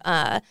them.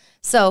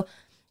 So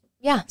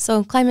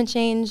climate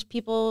change,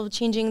 people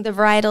changing the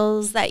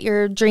varietals that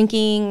you're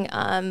drinking.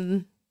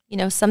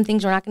 Some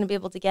things we're not going to be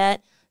able to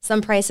get.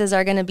 Some prices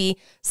are going to be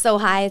so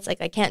high, it's like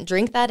I can't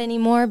drink that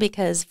anymore,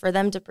 because for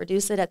them to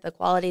produce it at the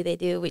quality they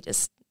do, we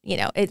just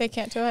they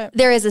can't do it.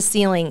 There is a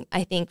ceiling,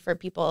 I think, for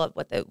people of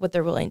what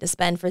they're willing to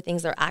spend for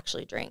things they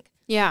actually drink.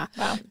 Yeah.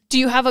 Wow. Do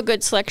you have a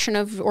good selection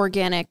of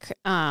organic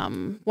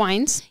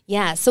wines?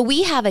 Yeah. So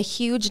we have a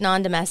huge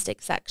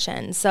non-domestic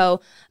section.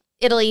 So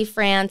Italy,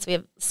 France, we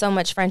have so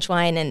much French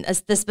wine, and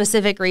the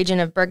specific region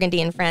of Burgundy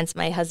in France,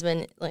 my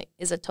husband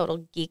is a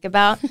total geek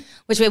about,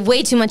 which we have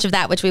way too much of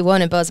that, which we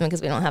won't in Bozeman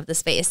because we don't have the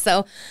space.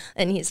 So,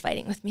 and he's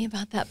fighting with me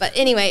about that. But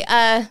anyway,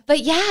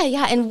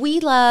 and we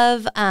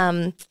love...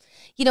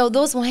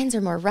 those wines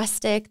are more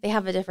rustic. They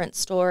have a different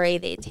story.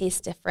 They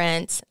taste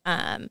different.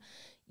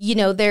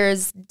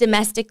 There's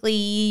domestically,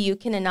 you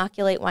can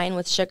inoculate wine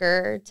with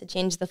sugar to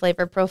change the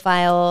flavor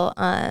profile.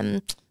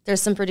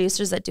 There's some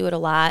producers that do it a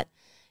lot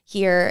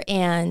here,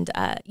 and,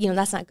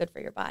 that's not good for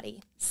your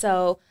body.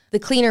 So the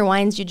cleaner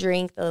wines you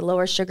drink, the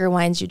lower sugar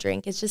wines you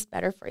drink, it's just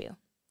better for you.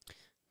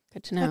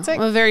 Good to know.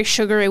 I'm a very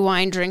sugary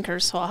wine drinker,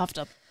 so I'll have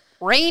to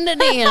rein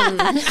it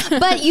in.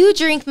 But you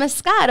drink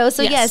Moscato,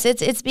 so yes,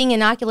 it's being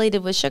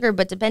inoculated with sugar,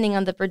 but depending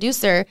on the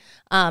producer,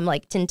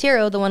 like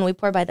Tintero, the one we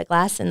pour by the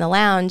glass in the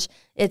lounge,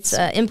 it's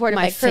imported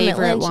by Kermit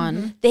Lynch.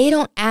 One. They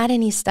don't add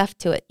any stuff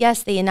to it.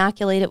 Yes, they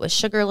inoculate it with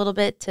sugar a little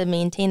bit to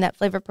maintain that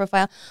flavor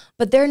profile,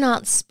 but they're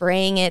not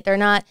spraying it.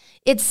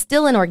 It's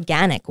still an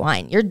organic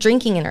wine. You're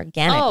drinking an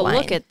organic wine. Oh,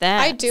 look at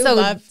that. I do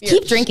love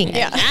keep drinking it.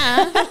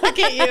 Yeah. Look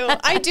at you.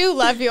 I do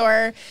love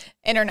your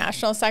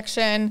international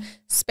section.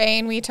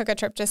 Spain, we took a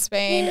trip to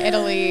Spain. Yes.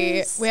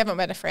 Italy, we haven't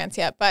been to France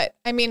yet, but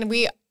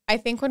I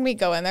think when we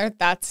go in there,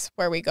 that's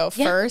where we go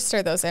first,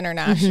 or those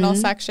international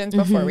sections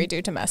before we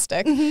do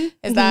domestic.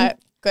 Is that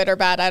good or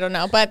bad? I don't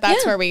know, but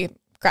that's where we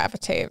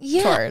gravitate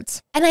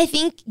towards. And I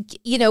think,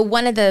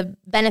 one of the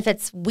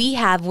benefits we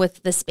have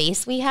with the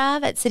space we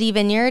have at City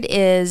Vineyard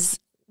is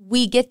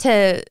we get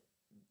to,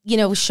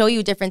 show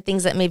you different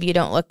things that maybe you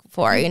don't look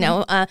for,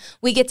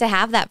 we get to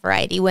have that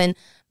variety. When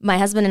my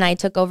husband and I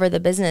took over the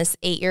business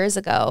 8 years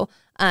ago,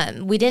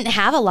 we didn't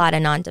have a lot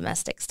of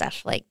non-domestic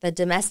stuff. Like the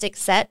domestic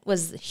set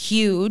was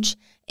huge,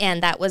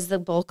 and that was the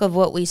bulk of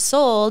what we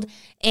sold.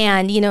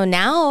 And,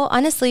 now,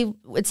 honestly,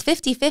 it's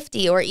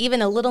 50-50, or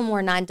even a little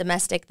more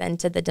non-domestic than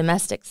to the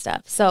domestic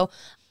stuff. So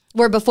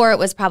where before it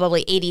was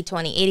probably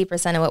 80-20,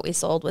 80% of what we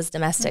sold was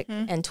domestic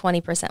and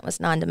 20% was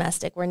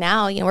non-domestic. We're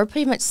now, we're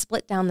pretty much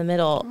split down the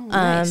middle. Oh,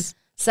 nice.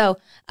 So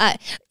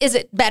is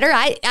it better?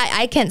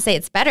 I can't say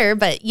it's better,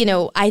 but,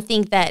 I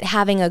think that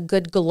having a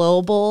good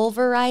global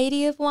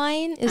variety of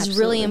wine is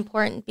really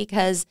important,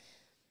 because,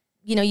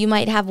 you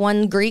might have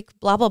one Greek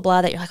blah, blah,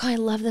 blah that you're like, oh, I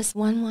love this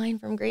one wine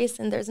from Greece,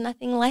 and there's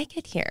nothing like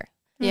it here.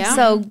 Yeah.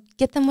 So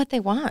get them what they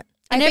want.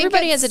 And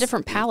everybody has a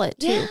different palate,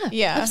 too.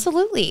 Yeah,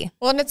 absolutely.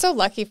 Well, and it's so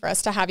lucky for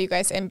us to have you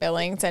guys in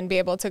Billings and be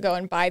able to go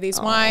and buy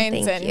these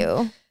wines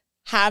and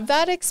have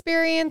that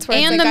experience. Where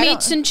and the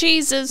meats and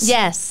cheeses.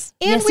 Yes.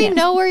 And we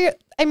know where you're,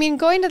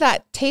 going to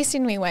that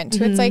tasting we went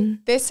to, it's like,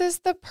 this is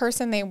the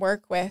person they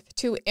work with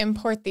to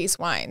import these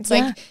wines.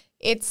 Like,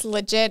 it's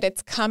legit,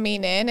 it's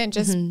coming in, and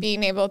just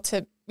being able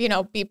to,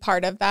 be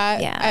part of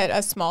that at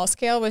a small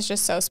scale was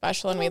just so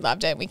special, and we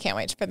loved it. We can't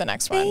wait for the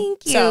next one.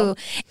 Thank you.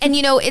 And,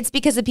 it's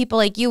because of people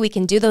like you, we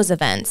can do those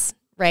events,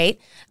 right?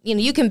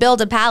 You can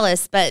build a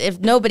palace, but if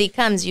nobody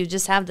comes, you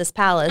just have this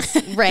palace,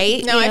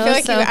 right? No, I feel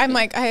like I'm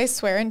like, I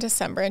swear in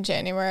December and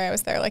January, I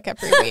was there like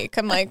every week.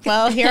 I'm like,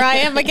 well, here I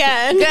am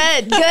again.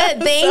 Good.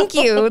 Thank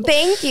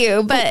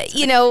you. But,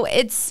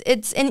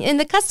 and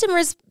the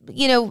customers,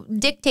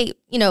 dictate,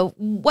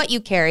 what you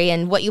carry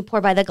and what you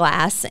pour by the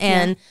glass,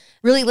 and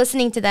really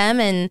listening to them.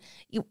 And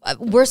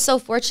we're so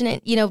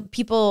fortunate,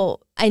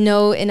 people I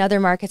know in other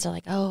markets are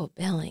like, oh,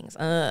 Billings,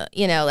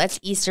 that's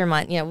Easter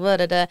month, blah,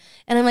 blah, blah.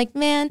 And I'm like,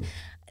 man,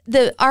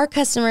 our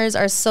customers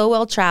are so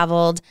well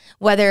traveled,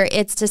 whether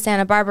it's to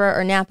Santa Barbara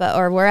or Napa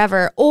or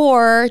wherever,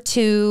 or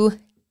to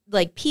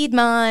like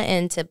Piedmont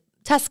and to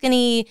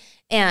Tuscany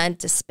and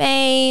to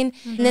Spain.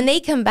 Mm-hmm. And then they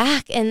come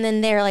back and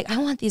then they're like, I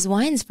want these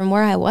wines from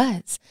where I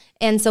was.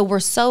 And so we're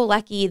so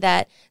lucky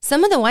that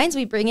some of the wines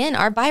we bring in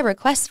are by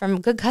request from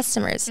good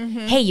customers.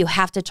 Mm-hmm. Hey, you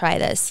have to try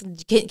this.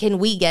 Can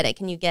we get it?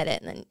 Can you get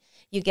it? And then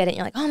you get it and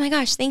you're like, oh my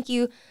gosh, thank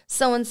you,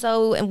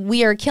 so-and-so. And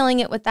we are killing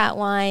it with that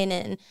wine.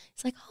 And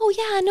it's like, oh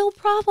yeah, no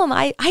problem.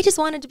 I just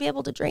wanted to be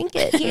able to drink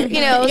it here,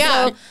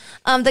 So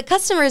the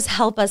customers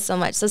help us so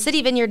much. So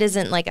City Vineyard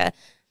isn't like a,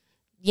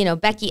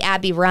 Becky,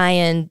 Abby,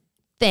 Ryan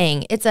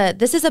thing.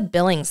 This is a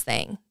Billings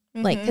thing.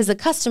 Mm-hmm. Like, because the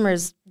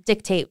customers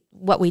dictate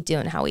what we do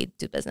and how we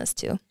do business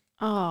too.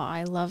 Oh,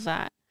 I love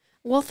that.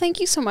 Well, thank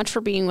you so much for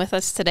being with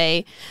us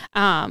today.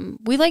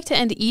 We like to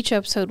end each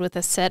episode with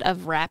a set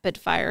of rapid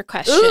fire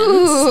questions.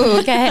 Ooh,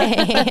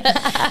 okay.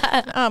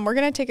 We're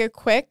going to take a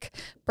quick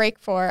break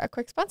for a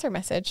quick sponsor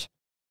message.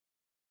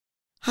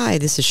 Hi,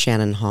 this is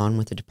Shannon Hahn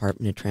with the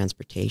Department of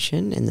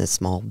Transportation and the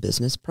Small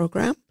Business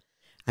Program.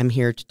 I'm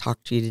here to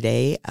talk to you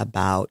today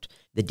about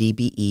the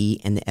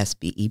DBE and the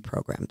SBE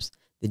programs.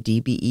 The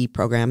DBE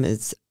program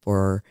is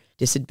for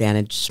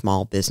disadvantaged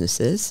small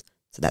businesses,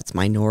 so that's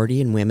minority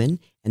and women,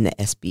 and the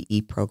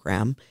SBE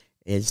program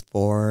is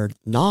for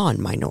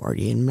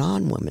non-minority and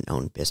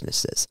non-women-owned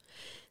businesses.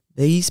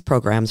 These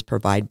programs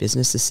provide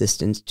business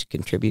assistance to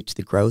contribute to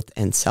the growth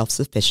and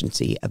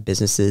self-sufficiency of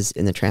businesses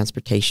in the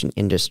transportation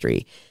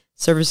industry.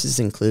 Services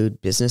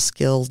include business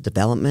skills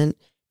development,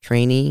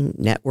 training,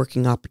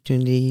 networking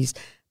opportunities,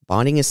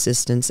 bonding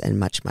assistance, and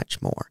much,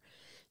 much more.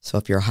 So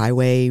if you're a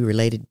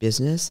highway-related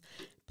business,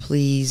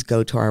 please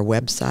go to our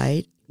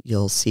website.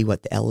 You'll see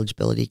what the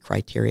eligibility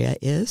criteria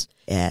is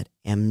at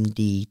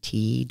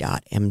mdt.mt.gov.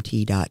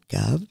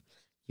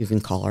 You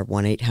can call our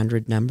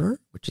 1-800 number,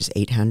 which is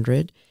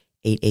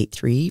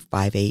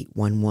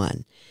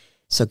 800-883-5811.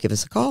 So give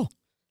us a call.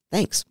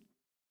 Thanks.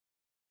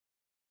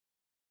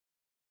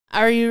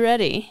 Are you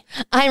ready?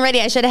 I'm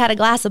ready. I should have had a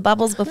glass of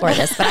bubbles before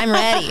this, but I'm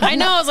ready. I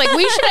know. I was like,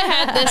 we should have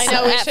had this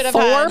at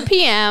 4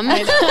 p.m. I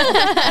know.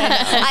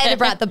 I had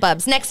brought the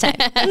bubs next time.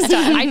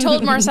 I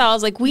told Marcel, I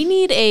was like, we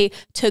need a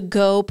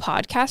to-go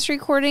podcast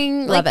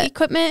recording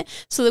equipment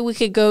so that we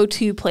could go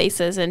to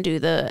places and do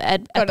the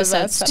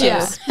episodes too.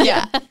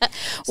 Yeah.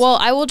 Well,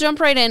 I will jump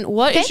right in.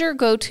 What is your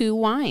go-to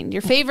wine?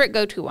 Your favorite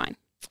go-to wine?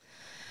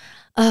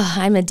 Oh,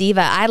 I'm a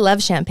diva. I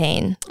love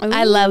champagne. Ooh.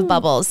 I love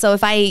bubbles. So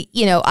if I,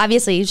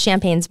 obviously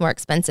champagne's more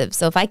expensive.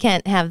 So if I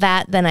can't have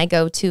that, then I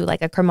go to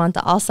like a Cremant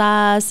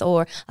d'Alsace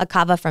or a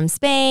Cava from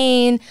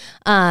Spain.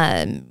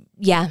 Bubbles,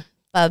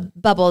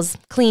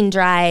 clean,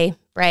 dry,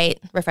 bright,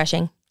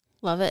 refreshing.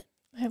 Love it.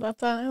 I love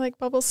that. I like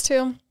bubbles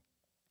too.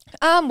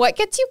 What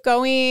gets you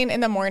going in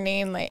the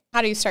morning? Like,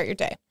 how do you start your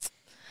day?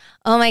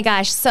 Oh my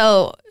gosh.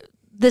 So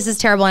this is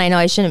terrible, and I know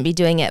I shouldn't be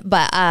doing it,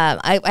 but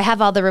I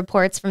have all the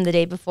reports from the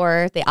day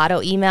before, the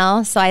auto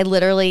email. So I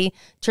literally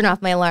turn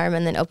off my alarm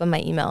and then open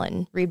my email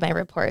and read my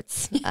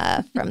reports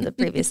from the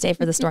previous day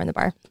for the store and the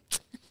bar.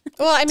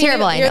 Well, I mean,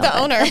 terrible, you're the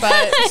owner,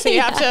 but so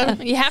you have to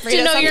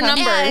know your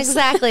numbers. Yeah,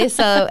 exactly.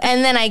 So,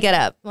 and then I get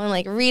up. I'm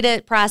like, read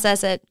it,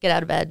 process it, get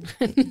out of bed,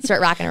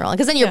 start rocking and rolling.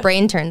 Because then your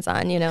brain turns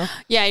on,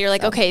 Yeah, you're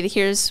like, okay,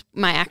 here's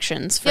my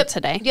actions for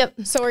today. Yep.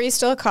 So are you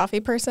still a coffee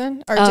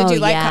person? Or did you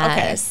like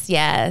yes,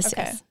 yes,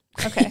 okay. Yes.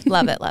 Okay.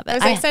 Love it. I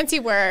was like, since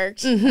you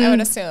worked, I would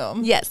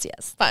assume. Yes.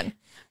 Fun.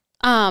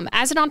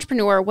 As an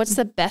entrepreneur, what's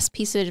the best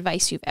piece of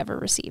advice you've ever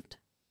received?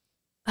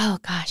 Oh,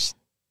 gosh.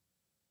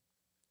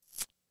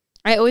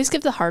 I always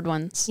give the hard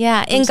ones.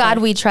 Yeah. In God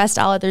we trust,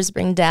 all others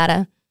bring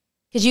data.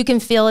 Because you can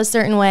feel a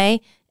certain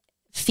way,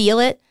 feel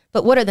it,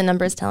 but what are the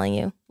numbers telling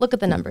you? Look at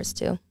the numbers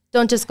too.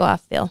 Don't just go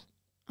off feel.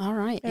 All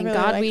right. I In really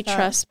God like we that.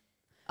 trust.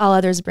 All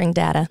others bring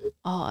data.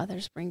 All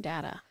others bring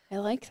data. I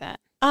like that.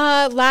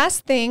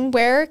 Last thing,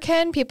 where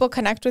can people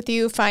connect with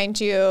you, find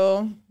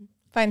you,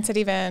 find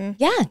City Vin?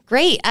 Yeah,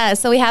 great.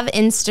 So we have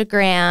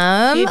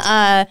Instagram.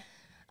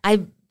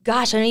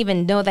 I don't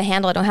even know the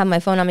handle. I don't have my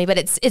phone on me, but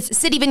it's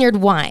City Vineyard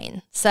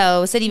Wine.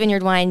 So City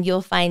Vineyard Wine,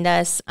 you'll find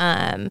us.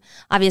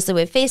 Obviously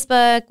with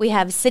Facebook, we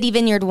have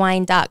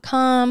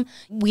cityvineyardwine.com.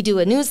 We do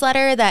a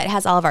newsletter that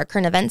has all of our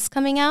current events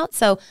coming out.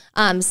 So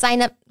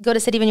sign up, go to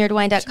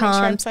cityvineyardwine.com. Make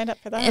sure I'm signed up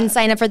for that. And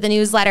sign up for the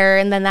newsletter.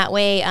 And then that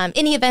way,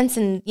 any events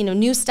and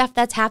new stuff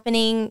that's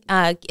happening,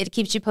 it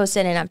keeps you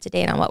posted and up to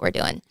date on what we're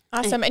doing.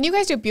 Awesome. And you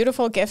guys do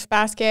beautiful gift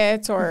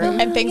baskets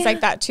and things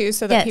like that too,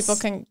 so that people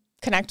can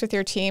connect with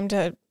your team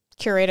to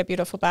curate a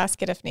beautiful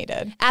basket if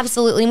needed.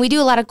 Absolutely. And we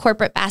do a lot of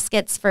corporate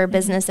baskets for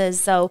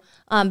businesses. So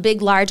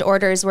big, large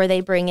orders where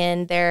they bring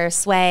in their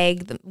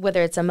swag,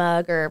 whether it's a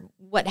mug or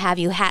what have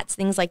you, hats,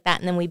 things like that.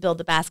 And then we build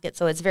the basket.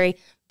 So it's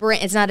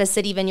it's not a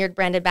City Vineyard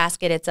branded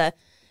basket. It's a,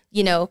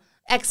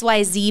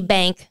 XYZ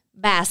bank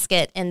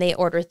basket, and they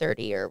order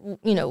 30 or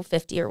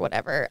 50 or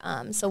whatever.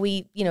 So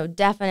we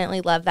definitely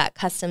love that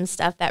custom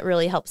stuff that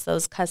really helps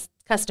those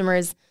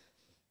customers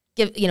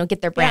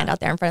get their brand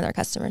out there in front of their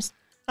customers.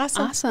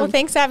 Awesome. Well,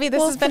 thanks, Abby.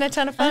 This has been a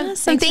ton of fun.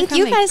 Awesome. Thank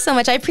you guys so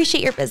much. I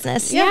appreciate your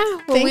business. Yeah.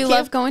 Well, we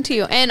love going to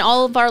you. And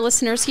all of our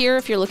listeners here,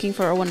 if you're looking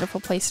for a wonderful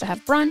place to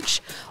have brunch,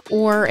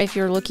 or if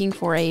you're looking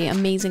for an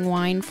amazing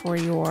wine for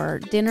your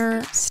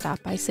dinner,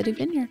 stop by City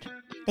Vineyard.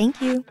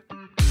 Thank you.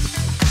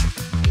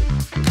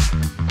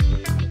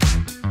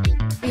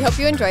 We hope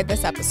you enjoyed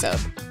this episode.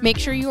 Make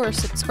sure you are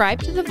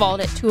subscribed to The Vault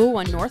at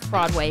 201 North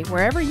Broadway,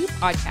 wherever you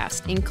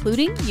podcast,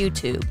 including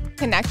YouTube.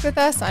 Connect with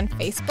us on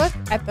Facebook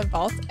at The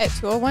Vault at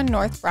 201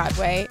 North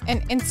Broadway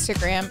and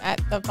Instagram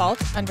at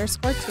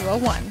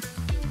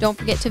TheVault_201. Don't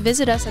forget to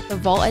visit us at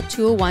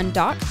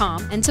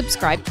thevault@201.com and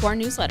subscribe to our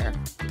newsletter.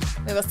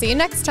 We will see you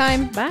next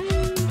time. Bye.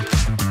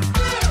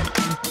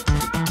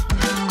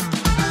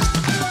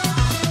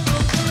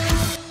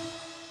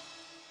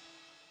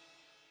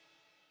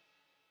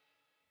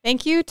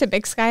 Thank you to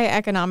Big Sky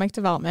Economic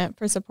Development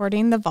for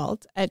supporting The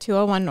Vault at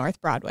 201 North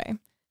Broadway.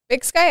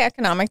 Big Sky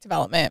Economic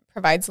Development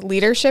provides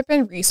leadership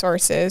and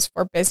resources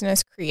for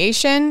business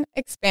creation,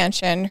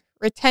 expansion,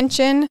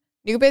 retention,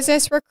 new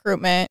business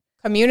recruitment,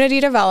 community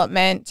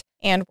development,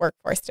 and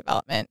workforce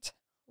development.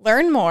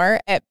 Learn more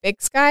at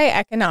bigsky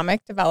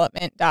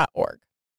economicdevelopment.org.